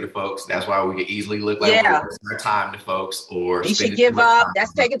crazy to folks. That's why we can easily look like we're wasting our time to folks or you should give up.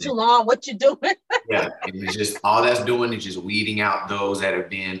 That's taking too long. What you doing? Yeah, and it's just all that's doing is just weeding out those that have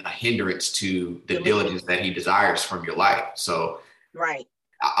been a hindrance to the diligence that he desires from your life. So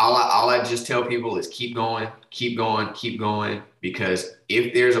all I just tell people is keep going, because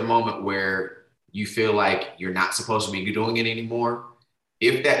if there's a moment where you feel like you're not supposed to be doing it anymore,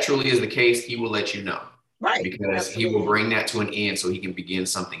 if that truly is the case, he will let you know. Because he will bring that to an end so he can begin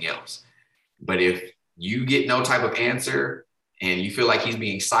something else. But if you get no type of answer and you feel like he's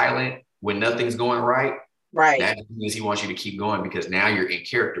being silent when nothing's going right, that means he wants you to keep going because now you're in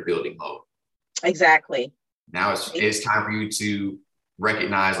character building mode. Exactly. Now it's time for you to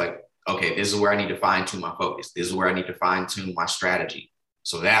recognize like, okay, this is where I need to fine tune my focus. This is where I need to fine tune my strategy.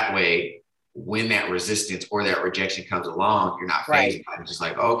 So that way, when that resistance or that rejection comes along, you're not phased by it. Just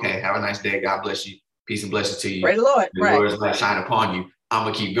like, okay, have a nice day. God bless you. Peace and blessings to you. Praise the Lord. The Lord's light shine upon you. I'm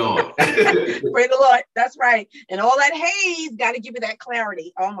going to keep going. Praise the Lord. That's right. And all that haze got to give you that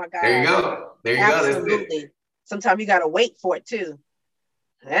clarity. Oh my God. There you go. Absolutely. Sometimes you got to wait for it too.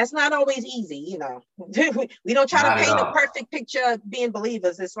 That's not always easy, We don't try to paint a perfect picture of being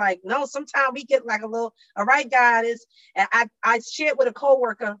believers. It's like, no, sometimes we get like all right, God is, I shared with a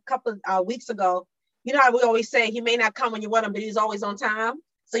coworker a couple of weeks ago, how we always say he may not come when you want him, but he's always on time.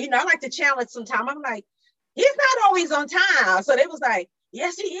 So, I like to challenge sometimes. I'm like, he's not always on time. So they was like,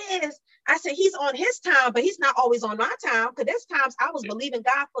 yes, he is. I said, he's on his time, but he's not always on my time. Because there's times I was believing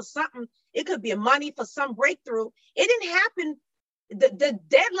God for something. It could be money for some breakthrough. It didn't happen. The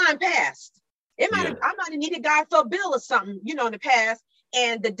deadline passed. I might have needed God for a bill or something, in the past.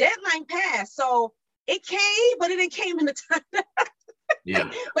 And the deadline passed. So it came, but it didn't came in the time. Yeah.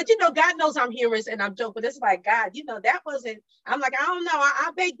 But God knows I'm humorous and I'm joking. But it's like, God, that wasn't, I'm like, I don't know.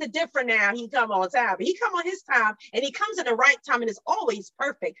 I beg the differ now. He come on time, but he come on his time and he comes at the right time and it's always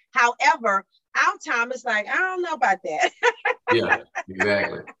perfect. However, Our time is like, I don't know about that. Yeah,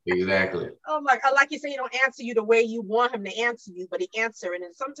 exactly. Oh my, like you say, he don't answer you the way you want him to answer you, but he answer it.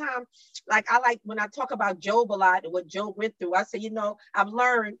 And sometimes, like I like when I talk about Job a lot and what Job went through, I say, I've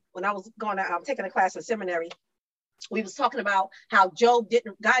learned when I was going to taking a class in seminary, we was talking about how God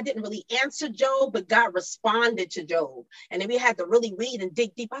didn't really answer Job, but God responded to Job. And then we had to really read and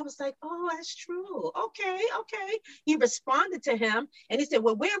dig deep. I was like, oh, that's true. Okay. He responded to him and he said,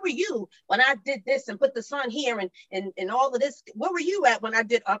 well, where were you when I did this and put the sun here and all of this? Where were you at when I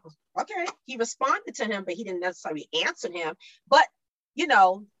did? Okay. He responded to him, but he didn't necessarily answer him. But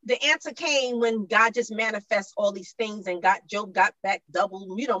the answer came when God just manifests all these things and Job got back double,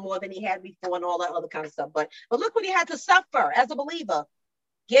 more than he had before and all that other kind of stuff. But look what he had to suffer as a believer,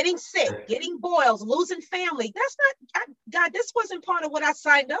 getting sick, getting boils, losing family. That's not, God, this wasn't part of what I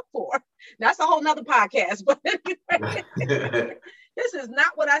signed up for. That's a whole nother podcast, but this is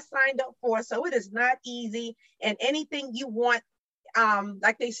not what I signed up for. So it is not easy, and anything you want,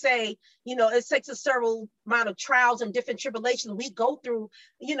 like they say, it takes a several amount of trials and different tribulations we go through,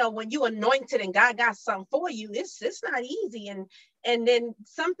 when you anointed and God got something for you, it's not easy. And then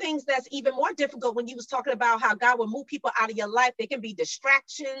some things that's even more difficult, when you was talking about how God will move people out of your life, they can be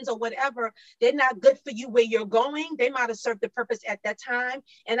distractions or whatever. They're not good for you where you're going. They might have served the purpose at that time.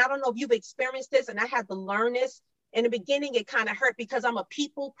 And I don't know if you've experienced this, and I had to learn this. In the beginning, it kind of hurt because I'm a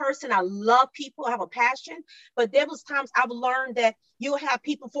people person. I love people. I have a passion. But there was times I've learned that you'll have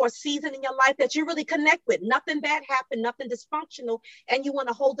people for a season in your life that you really connect with. Nothing bad happened, nothing dysfunctional. And you want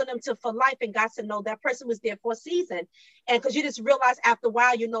to hold them to for life. And God said, no, that person was there for a season. And because you just realize after a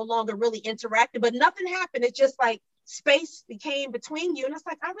while, you're no longer really interacting. But nothing happened. It's just like space became between you. And it's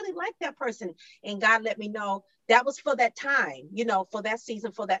like, I really like that person. And God let me know that was for that time, for that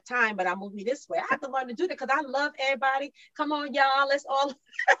season, for that time. But I moved me this way. I have to learn to do that because I love everybody. Come on, y'all. Let's all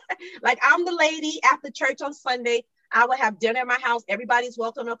like, I'm the lady after church on Sunday. I would have dinner in my house. Everybody's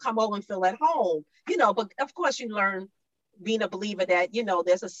welcome to come over and feel at home, but of course you learn being a believer that,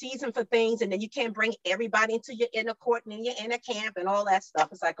 there's a season for things, and then you can't bring everybody into your inner court and your inner camp and all that stuff.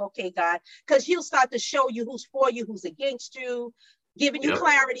 It's like, okay, God, because he'll start to show you who's for you, who's against you, giving you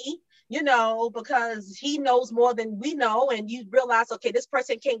clarity, because he knows more than we know. And you realize, okay, this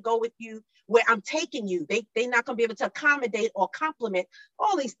person can't go with you where I'm taking you. They're not going to be able to accommodate or complement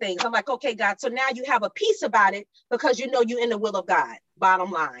all these things. I'm like, okay, God. So now you have a peace about it because you're in the will of God.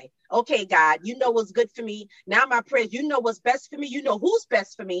 Bottom line. Okay, God, you know what's good for me. Now my prayers, you know what's best for me. You know who's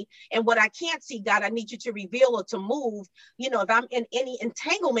best for me. And what I can't see, God, I need you to reveal or to move, if I'm in any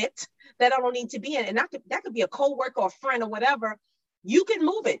entanglement that I don't need to be in. And that could be a co-worker or a friend or whatever. You can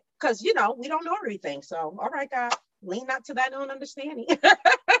move it because, we don't know everything. So, all right, God, lean not to thine own understanding.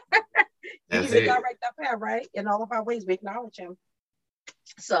 That's it. God right that path, right? In all of our ways, we acknowledge him.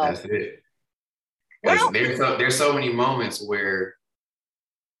 So that's it. Well, there's so many moments where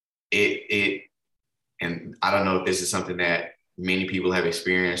it, and I don't know if this is something that many people have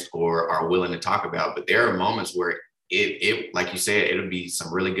experienced or are willing to talk about, but there are moments where it like you said, it'll be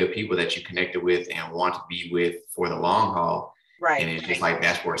some really good people that you connected with and want to be with for the long haul. Right. And it's just like,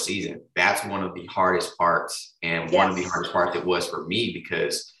 that's for a season. That's one of the hardest parts. And one of the hardest parts it was for me,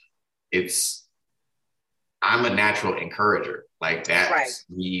 because I'm a natural encourager. Like that's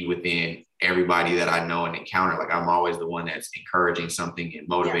me within everybody that I know and encounter. Like I'm always the one that's encouraging something and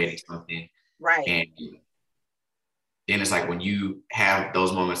motivating something. Right. And then it's like, when you have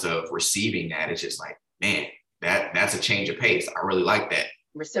those moments of receiving that, it's just like, man, that's a change of pace. I really like that.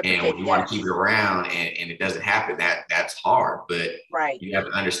 And when you want to keep it around and it doesn't happen, that's hard. But you have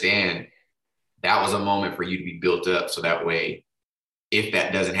to understand that was a moment for you to be built up. So that way, if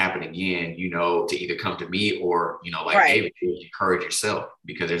that doesn't happen again, to either come to me or, David, encourage yourself,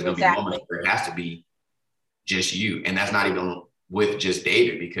 because there's going to be moments where it has to be just you. And that's not even with just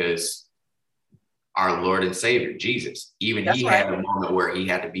David, because our Lord and Savior, Jesus, even he had a moment where he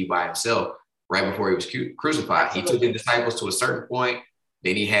had to be by himself right before he was crucified. Absolutely. He took the disciples to a certain point.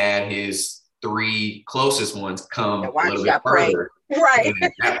 Then he had his 3 closest ones come a little bit further. Right. And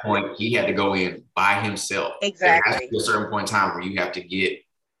at that point, he had to go in by himself. Exactly. There has to be a certain point in time where you have to get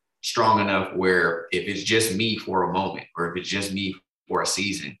strong enough where if it's just me for a moment, or if it's just me for a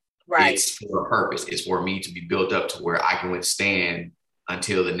season, it's for a purpose. It's for me to be built up to where I can withstand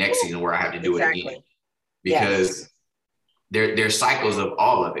until the next season where I have to do it again. Because there's cycles of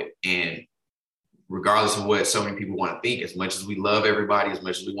all of it. And regardless of what so many people want to think, as much as we love everybody, as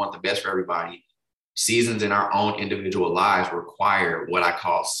much as we want the best for everybody, seasons in our own individual lives require what I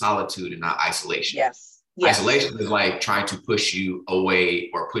call solitude and not isolation. Yes. Isolation is like trying to push you away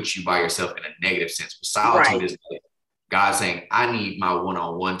or put you by yourself in a negative sense. But solitude is like God saying, I need my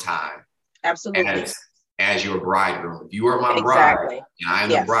one-on-one time Absolutely. As your bridegroom. If you are my bride and I am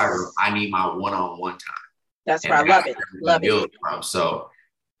the bridegroom, I need my one-on-one time. That's right. I love it. Love it. From. So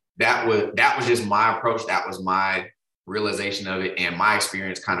that was just my approach. That was my realization of it. And my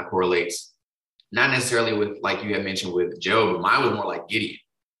experience kind of correlates, not necessarily with, like you had mentioned with Job, but mine was more like Gideon.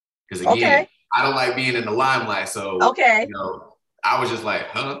 Because again, I don't like being in the limelight. So, you know, I was just like,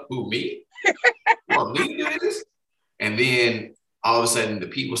 huh, who, me? You want me to do this? And then all of a sudden the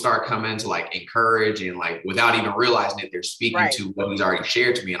people start coming to like encourage and like, without even realizing it, they're speaking to what he's already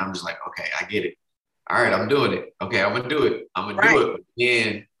shared to me. And I'm just like, okay, I get it. All right, I'm doing it. Okay, I'm going to do it. I'm going to do it. But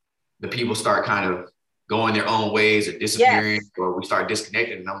then the people start kind of going their own ways or disappearing, or we start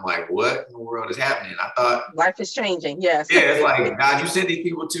disconnecting. And I'm like, what in the world is happening? I thought life is changing. Yes. Yeah, it's like, God, you sent these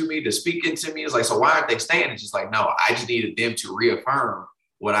people to me to speak into me. It's like, so why aren't they staying? It's just like, no, I just needed them to reaffirm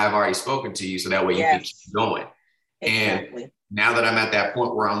what I've already spoken to you, so that way you can keep going. Exactly. And now that I'm at that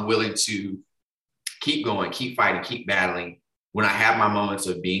point where I'm willing to keep going, keep fighting, keep battling, when I have my moments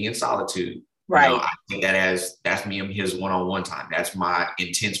of being in solitude, you know, I think that's me and his one-on-one time. That's my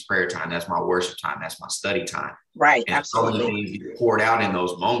intense prayer time. That's my worship time. That's my study time. Right. And absolutely. So many things get poured out in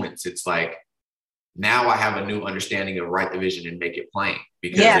those moments. It's like, now I have a new understanding of write the vision and make it plain,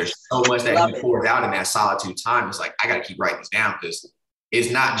 because there's so much that he pours out in that solitude time. It's like, I got to keep writing this down, because it's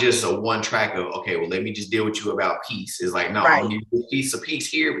not just a one track of, okay, well, let me just deal with you about peace. It's like, no, I'm going to give you a piece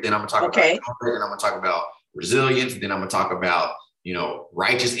here, but then I'm going to talk about comfort, and I'm going to talk about resilience, and then I'm going to talk about, you know,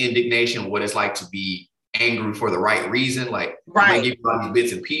 righteous indignation, what it's like to be angry for the right reason. Like, I'm going to give you all these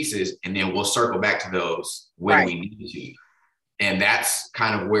bits and pieces, and then we'll circle back to those when we need to. And that's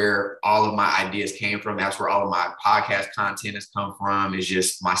kind of where all of my ideas came from. That's where all of my podcast content has come from, is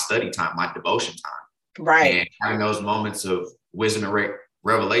just my study time, my devotion time. Right. And having those moments of wisdom and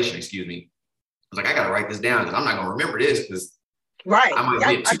revelation, I was like, I got to write this down, because I'm not going to remember this, because I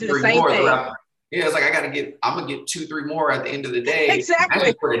might get 2-3 more throughout. Yeah, it's like, I'm going to get 2-3 more at the end of the day.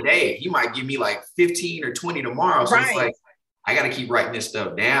 Exactly. For the day, he might give me like 15 or 20 tomorrow. So it's like, I got to keep writing this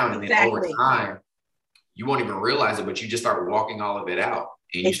stuff down. And then over time, you won't even realize it, but you just start walking all of it out,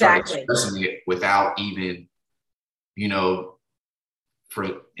 and you start expressing it without even, you know,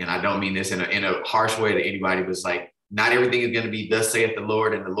 and I don't mean this in a harsh way to anybody, but it's like, not everything is going to be thus saith the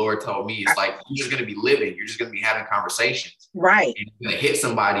Lord and the Lord told me. It's like, you're just going to be living. You're just going to be having conversations. Right. And you're going to hit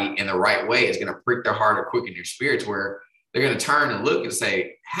somebody in the right way. It's going to prick their heart or quicken their spirits, where they're going to turn and look and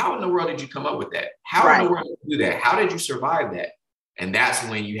say, how in the world did you come up with that? How in the world did you do that? How did you survive that? And that's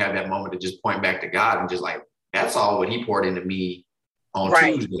when you have that moment to just point back to God and just like, that's all what he poured into me on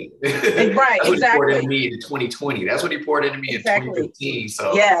Tuesday. That's what he poured into me in 2020. That's what he poured into me in 2015.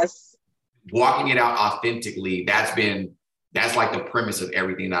 So walking it out authentically, that's like the premise of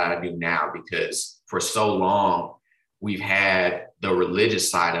everything that I do now, because for so long we've had the religious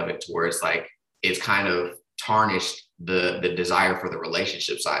side of it, to where it's like, it's kind of tarnished the desire for the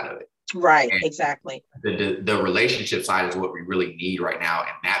relationship side of it. Right. And exactly. The relationship side is what we really need right now.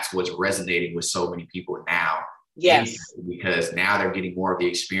 And that's what's resonating with so many people now. Yes. Because now they're getting more of the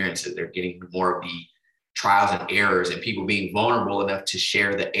experiences. They're getting more of the trials and errors, and people being vulnerable enough to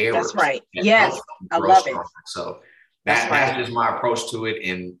share the errors. That's right. Yes. I love it. So that's just my approach to it.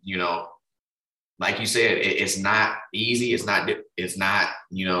 And, you know, like you said, it's not easy. It's not,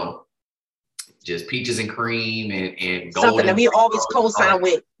 you know, just peaches and cream and gold. Something that we always co-sign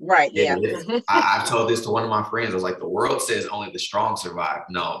with. Right. Yeah. I've told this to one of my friends. I was like, the world says only the strong survive.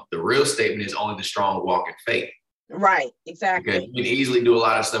 No, the real statement is only the strong walk in faith. Right. Exactly. Because you can easily do a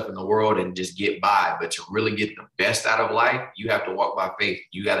lot of stuff in the world and just get by, but to really get the best out of life, you have to walk by faith.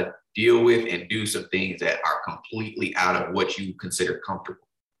 You got to deal with and do some things that are completely out of what you consider comfortable.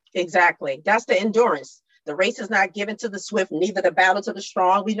 Exactly. That's the endurance. The race is not given to the swift, neither the battle to the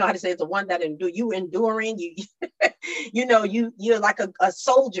strong. We know how to say it's the one that endure. You enduring. You know, you're like a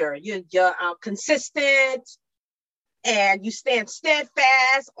soldier. You're consistent, and you stand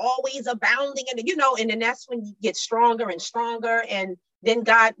steadfast, always abounding, and and then that's when you get stronger and stronger. And then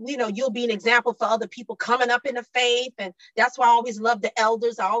God, you'll be an example for other people coming up in the faith. And that's why I always love the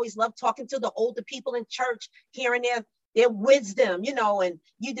elders. I always love talking to the older people in church, hearing their wisdom, and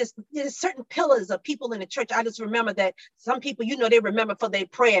there's certain pillars of people in the church. I just remember that some people, they remember for their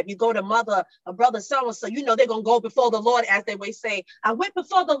prayer. If you go to mother or brother so-and-so, they're going to go before the Lord, as they would say, I went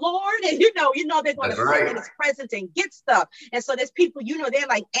before the Lord, and they're going to sit in his presence and get stuff. And so there's people, they're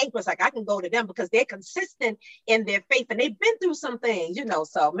like anchors, like I can go to them because they're consistent in their faith and they've been through some things,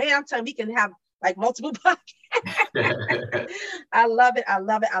 so man, I'm telling you, we can have like multiple podcasts. I love it. I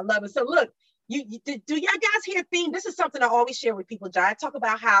love it. I love it. So look, do y'all guys hear a theme? This is something I always share with people, John. I talk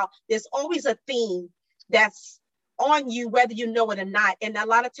about how there's always a theme that's on you, whether you know it or not. And a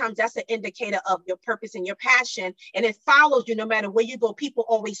lot of times that's an indicator of your purpose and your passion. And it follows you no matter where you go. People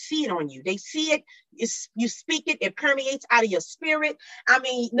always see it on you. They see it, you speak it, it permeates out of your spirit. I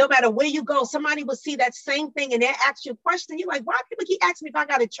mean, no matter where you go, somebody will see that same thing and they ask you a question. You're like, why people keep asking me if I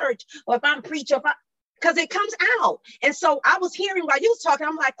got a church or if I'm preaching, because it comes out. And so I was hearing while you was talking,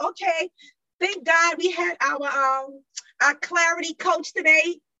 I'm like, okay, thank God we had our clarity coach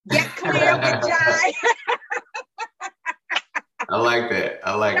today. Get clear with Jai. I like that.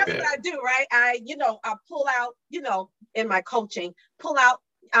 I like That's that. what I do, right? I pull out, in my coaching, pull out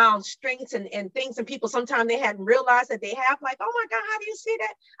strengths and things and people sometimes they hadn't realized that they have, like, oh my God, how do you see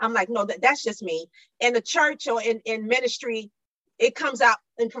that? I'm like, no, that's just me. In the church or in ministry, it comes out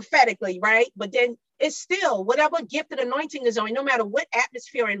and prophetically, right? But then it's still whatever gift and anointing is on, no matter what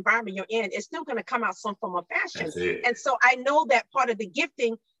atmosphere or environment you're in, it's still going to come out some form of fashion. And so I know that part of the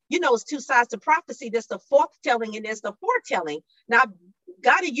gifting, is two sides to prophecy. There's the forthtelling and there's the foretelling. Now,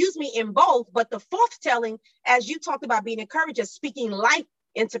 God has used me in both, but the forthtelling, as you talked about being encouraged, is speaking life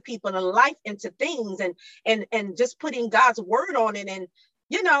into people and life into things and just putting God's word on it. And,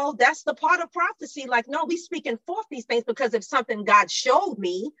 that's the part of prophecy. Like, no, we speaking forth these things because if something God showed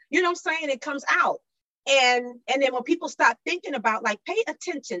me, you know what I'm saying? It comes out. And then when people start thinking about, like, pay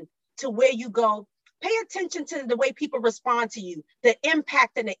attention to where you go, pay attention to the way people respond to you, the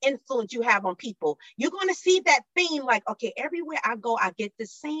impact and the influence you have on people. You're going to see that theme, like, okay, everywhere I go, I get the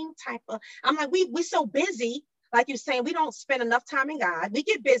same type of, I'm like, we're so busy. Like you're saying, we don't spend enough time in God. We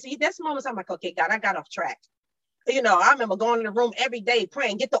get busy. There's moments I'm like, okay, God, I got off track. I remember going in the room every day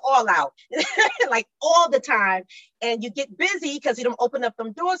praying, get the all out, like all the time. And you get busy because he don't open up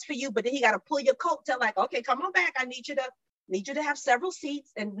them doors for you, but then he got to pull your coat to, like, okay, come on back. I need you to have several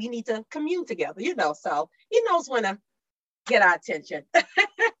seats and we need to commune together, so he knows when to get our attention.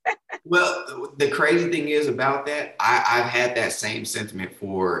 Well, the crazy thing is about that, I've had that same sentiment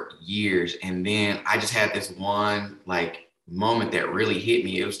for years. And then I just had this one, like, moment that really hit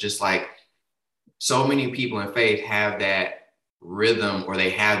me. It was just like, so many people in faith have that rhythm, or they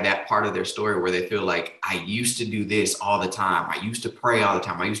have that part of their story where they feel like, I used to do this all the time. I used to pray all the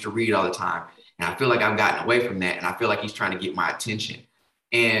time. I used to read all the time. And I feel like I've gotten away from that. And I feel like he's trying to get my attention.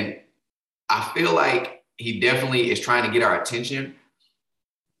 And I feel like he definitely is trying to get our attention.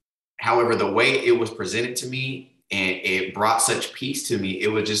 However, the way it was presented to me and it brought such peace to me,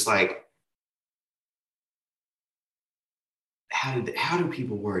 it was just like, how do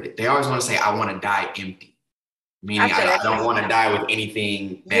people word it? They always want to say, I want to die empty. Meaning I don't want to die with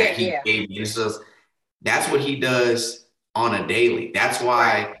anything that he gave me. So that's what he does on a daily. That's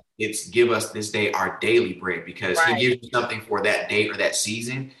why it's give us this day our daily bread, because he gives you something for that day or that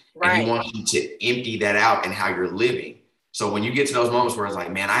season. And he wants you to empty that out in how you're living. So when you get to those moments where it's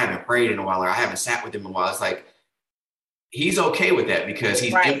like, man, I haven't prayed in a while, or I haven't sat with him in a while, it's like, he's okay with that because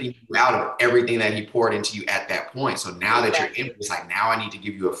he's emptying you out of everything that he poured into you at that point. So now that you're empty, it's like, now I need to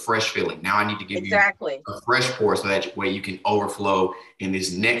give you a fresh filling. Now I need to give you a fresh pour so that way you can overflow in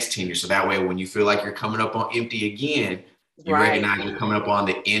this next tenure. So that way, when you feel like you're coming up on empty again, you recognize you're coming up on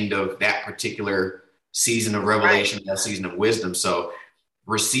the end of that particular season of revelation, that season of wisdom. So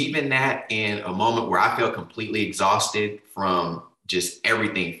receiving that in a moment where I felt completely exhausted from just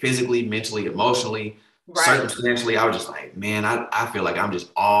everything, physically, mentally, emotionally, circumstantially, I was just like, man, I feel like I'm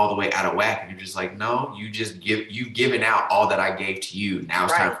just all the way out of whack. And you're just like, no, you've given out all that I gave to you. Now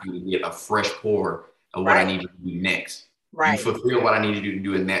it's time for you to get a fresh pour of what I need to do next. You fulfill what I need to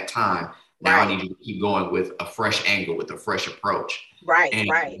do in that time. Now I need you to keep going with a fresh angle, with a fresh approach. And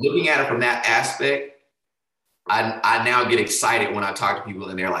looking at it from that aspect, I now get excited when I talk to people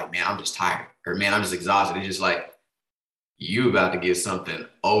and they're like, man, I'm just tired, or man, I'm just exhausted. It's just like, you about to get something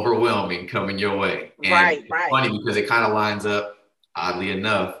overwhelming coming your way. And it's funny because it kind of lines up, oddly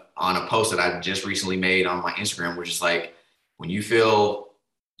enough, on a post that I just recently made on my Instagram, which is like, when you feel,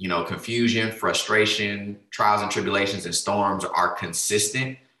 confusion, frustration, trials and tribulations and storms are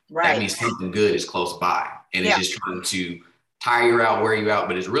consistent, that means something good is close by. And it's just trying to tire you out, wear you out,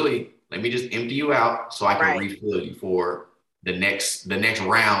 but it's really, let me just empty you out so I can refill you for the next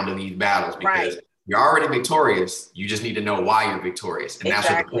round of these battles, because you're already victorious. You just need to know why you're victorious. And that's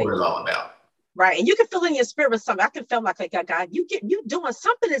what the pour is all about. Right. And you can feel in your spirit with something. I can feel like God, you doing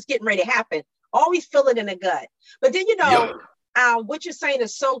something that's getting ready to happen. Always feel it in the gut. But then, what you're saying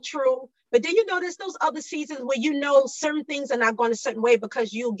is so true. But then, there's those other seasons where, certain things are not going a certain way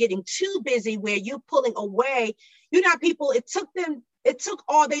because you're getting too busy, where you're pulling away. People, it took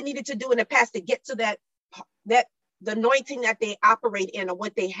all they needed to do in the past to get to that the anointing that they operate in or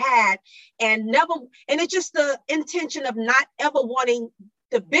what they had, and it's just the intention of not ever wanting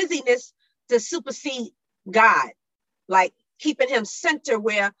the busyness to supersede God. like keeping him centered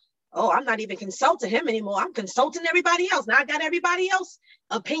where, oh, I'm not even consulting him anymore. I'm consulting everybody else. Now I got everybody else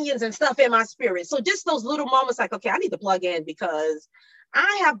opinions and stuff in my spirit. So just those little moments like, okay, I need to plug in because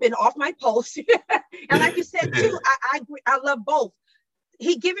I have been off my post. And like you said too, I agree. I love both.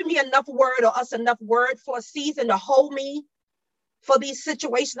 He giving me enough word or us enough word for a season to hold me for these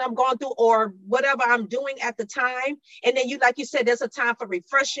situations I'm going through or whatever I'm doing at the time. And then you, like you said, there's a time for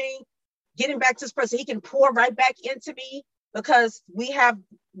refreshing, getting back to this person. He can pour right back into me because we have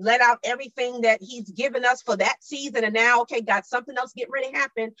let out everything that he's given us for that season. And now, okay, God, something else getting ready to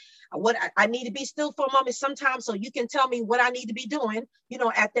happen. What I need to be still for a moment sometimes so you can tell me what I need to be doing,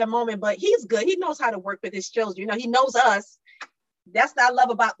 at that moment. But he's good. He knows how to work with his children. He knows us. That's what I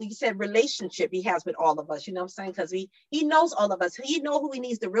love about, you said, relationship he has with all of us, you know what I'm saying? Because he knows all of us. He know who he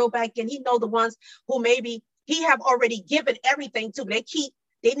needs to reel back in. He know the ones who maybe he have already given everything to.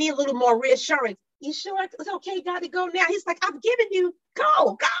 They need a little more reassurance. You sure it's okay, got to go now? He's like, I'm giving you,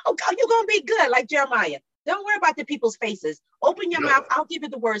 go. You're going to be good, like Jeremiah. Don't worry about the people's faces. Open your mouth. I'll give you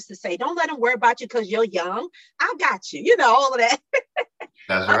the words to say. Don't let them worry about you because you're young. I got you. All of that.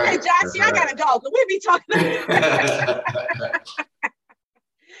 That's okay, right. Josh, I got to go. But we'll be talking.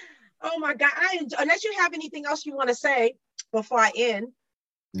 Oh my God. Unless you have anything else you want to say before I end.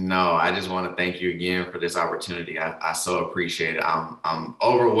 No, I just want to thank you again for this opportunity. I so appreciate it. I'm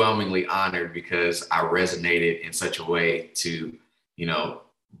overwhelmingly honored because I resonated in such a way to,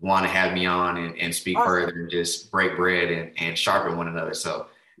 want to have me on and speak further and just break bread and sharpen one another. So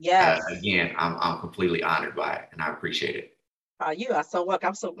yes, again, I'm completely honored by it and I appreciate it. You are so welcome.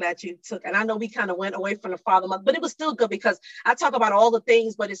 I'm so glad you took, and I know we kind of went away from the father, but it was still good because I talk about all the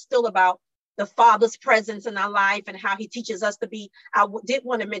things, but it's still about the Father's presence in our life and how he teaches us to be. I did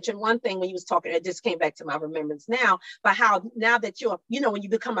want to mention one thing when you was talking, it just came back to my remembrance now, but how now that you're, when you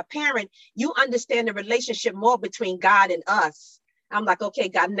become a parent, you understand the relationship more between God and us. I'm like, okay,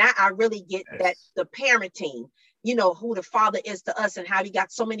 God, now I really get that the parenting, who the Father is to us and how he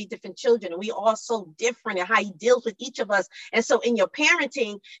got so many different children. And we all so different and how he deals with each of us. And so in your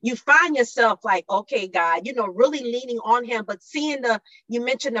parenting, you find yourself like, okay, God, really leaning on him, but seeing you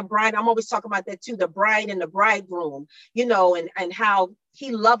mentioned the bride, I'm always talking about that too, the bride and the bridegroom, and how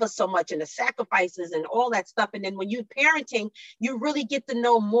he loves us so much and the sacrifices and all that stuff. And then when you're parenting, you really get to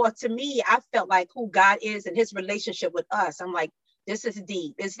know more. To me, I felt like who God is and his relationship with us. I'm like, this is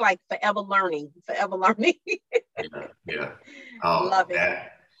deep. It's like forever learning. Yeah. Love it.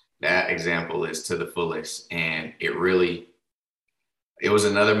 That example is to the fullest. And it was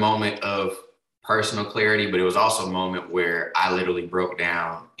another moment of personal clarity, but it was also a moment where I literally broke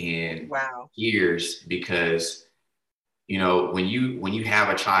down in tears because, when you have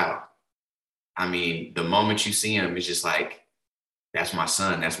a child, I mean, the moment you see him, it's just like, that's my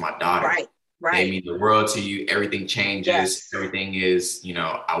son, that's my daughter. Right. They mean the world to you. Everything changes. Yes. Everything is,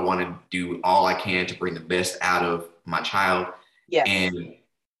 I want to do all I can to bring the best out of my child. Yes. And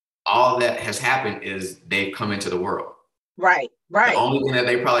all that has happened is they've come into the world. Right. The only thing that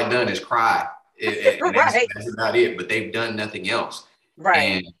they've probably done is cry. That's about it. But they've done nothing else. Right.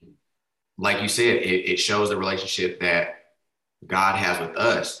 And like you said, it shows the relationship that God has with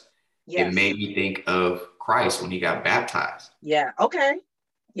us. Yes. It made me think of Christ when he got baptized. Yeah. Okay.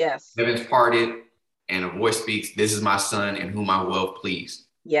 Yes. Heavens parted and a voice speaks, this is my son in whom I well pleased.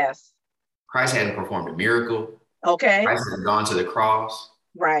 Yes. Christ hadn't performed a miracle. Okay. Christ hadn't gone to the cross.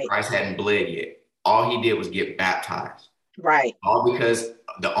 Right. Christ hadn't bled yet. All he did was get baptized. Right. All because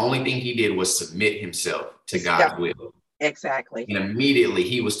the only thing he did was submit himself to God's will. Exactly. And immediately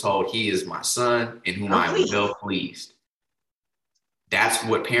he was told, he is my son in whom I am well pleased. That's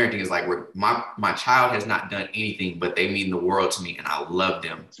what parenting is like. My child has not done anything, but they mean the world to me and I love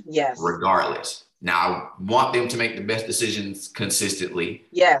them regardless. Now, I want them to make the best decisions consistently.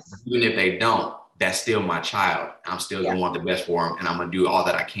 Yes. Even if they don't, that's still my child. I'm still going to want the best for them and I'm going to do all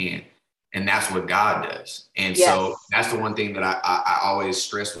that I can. And that's what God does. And so that's the one thing that I always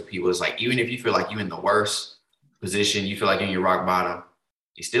stress with people is like, even if you feel like you're in the worst position, you feel like you're in your rock bottom,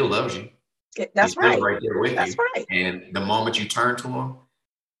 he still loves you. That's right. Right there with that's you. Right. And the moment you turn to him,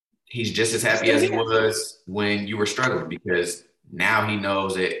 he's just as happy as he was when you were struggling because now he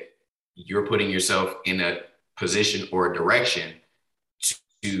knows that you're putting yourself in a position or a direction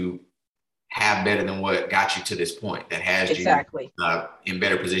to have better than what got you to this point that has you in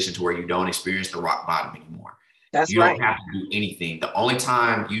better position to where you don't experience the rock bottom anymore. You don't have to do anything. The only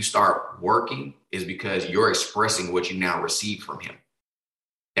time you start working is because you're expressing what you now receive from him.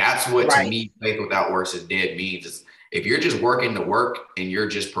 That's what to me, faith without works is dead means. Is if you're just working the work and you're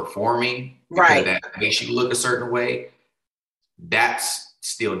just performing because that makes you look a certain way, that's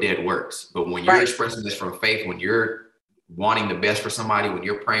still dead works. But when you're expressing this from faith, when you're wanting the best for somebody, when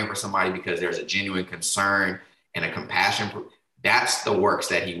you're praying for somebody because there's a genuine concern and a compassion, that's the works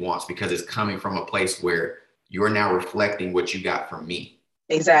that he wants, because it's coming from a place where you're now reflecting what you got from me.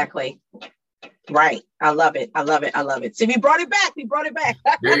 Exactly. Right. I love it. I love it. I love it. See, we brought it back. We brought it back.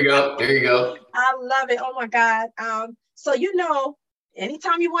 There you go. There you go. I love it. Oh my God. So,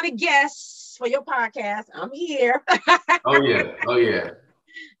 anytime you want to guest for your podcast, I'm here. Oh yeah. Oh yeah.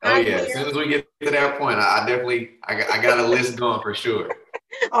 Oh yeah. As soon as we get to that point, I got a list going for sure.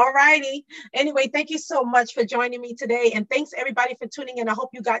 All righty. Anyway, thank you so much for joining me today. And thanks everybody for tuning in. I hope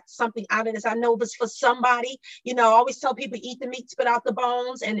you got something out of this. I know this for somebody. I always tell people eat the meat, spit out the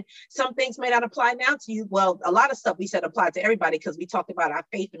bones. And some things may not apply now to you. Well, a lot of stuff we said applied to everybody, because we talked about our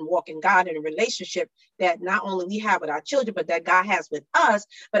faith and walk in God and a relationship that not only we have with our children, but that God has with us.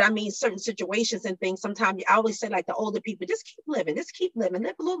 But I mean, certain situations and things, sometimes I always say, like the older people, just keep living,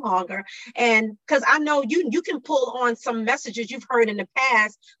 live a little longer. And because I know you can pull on some messages you've heard in the past.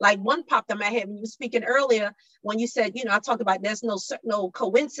 Like one popped in my head when you were speaking earlier, when you said, I talked about there's no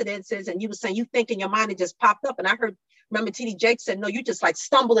coincidences, and you were saying you think in your mind it just popped up. And I remember TD Jakes said, no, you just like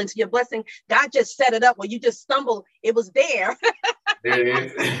stumble into your blessing. God just set it up where you just stumble. It was there. There it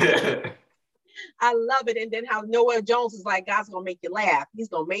is. I love it. And then how Noel Jones is like, God's going to make you laugh. He's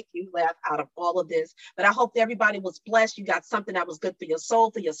going to make you laugh out of all of this. But I hope everybody was blessed. You got something that was good for your soul,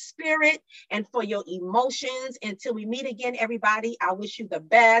 for your spirit, and for your emotions. Until we meet again, everybody, I wish you the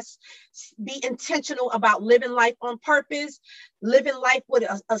best. Be intentional about living life on purpose, living life with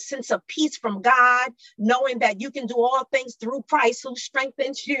a sense of peace from God, knowing that you can do all things through Christ who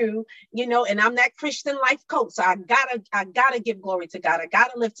strengthens you, and I'm that Christian life coach. So I gotta give glory to God. I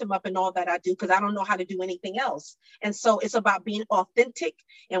gotta lift him up in all that I do, because I don't know how to do anything else. And so it's about being authentic.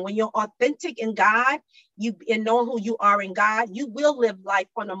 And when you're authentic in God, and knowing who you are in God, you will live life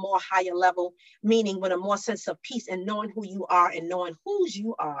on a more higher level, meaning with a more sense of peace and knowing who you are and knowing whose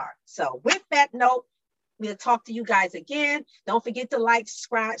you are. So with that note, we'll talk to you guys again. Don't forget to like,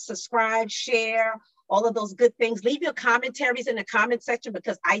 subscribe, share, all of those good things. Leave your commentaries in the comment section,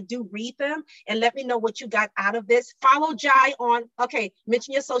 because I do read them, and let me know what you got out of this. Follow Jai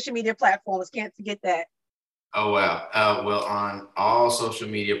mention your social media platforms. Can't forget that. Oh, wow. Well, on all social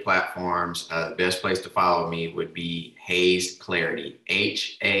media platforms, the best place to follow me would be Hayes Clarity,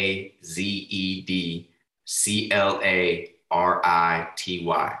 HAZEDCLARITY.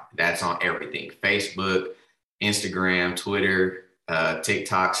 That's on everything: Facebook, Instagram, Twitter,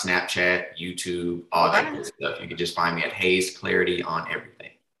 TikTok, Snapchat, YouTube, all that good stuff. You can just find me at Hayes Clarity on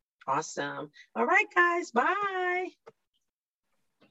everything. Awesome. All right, guys. Bye.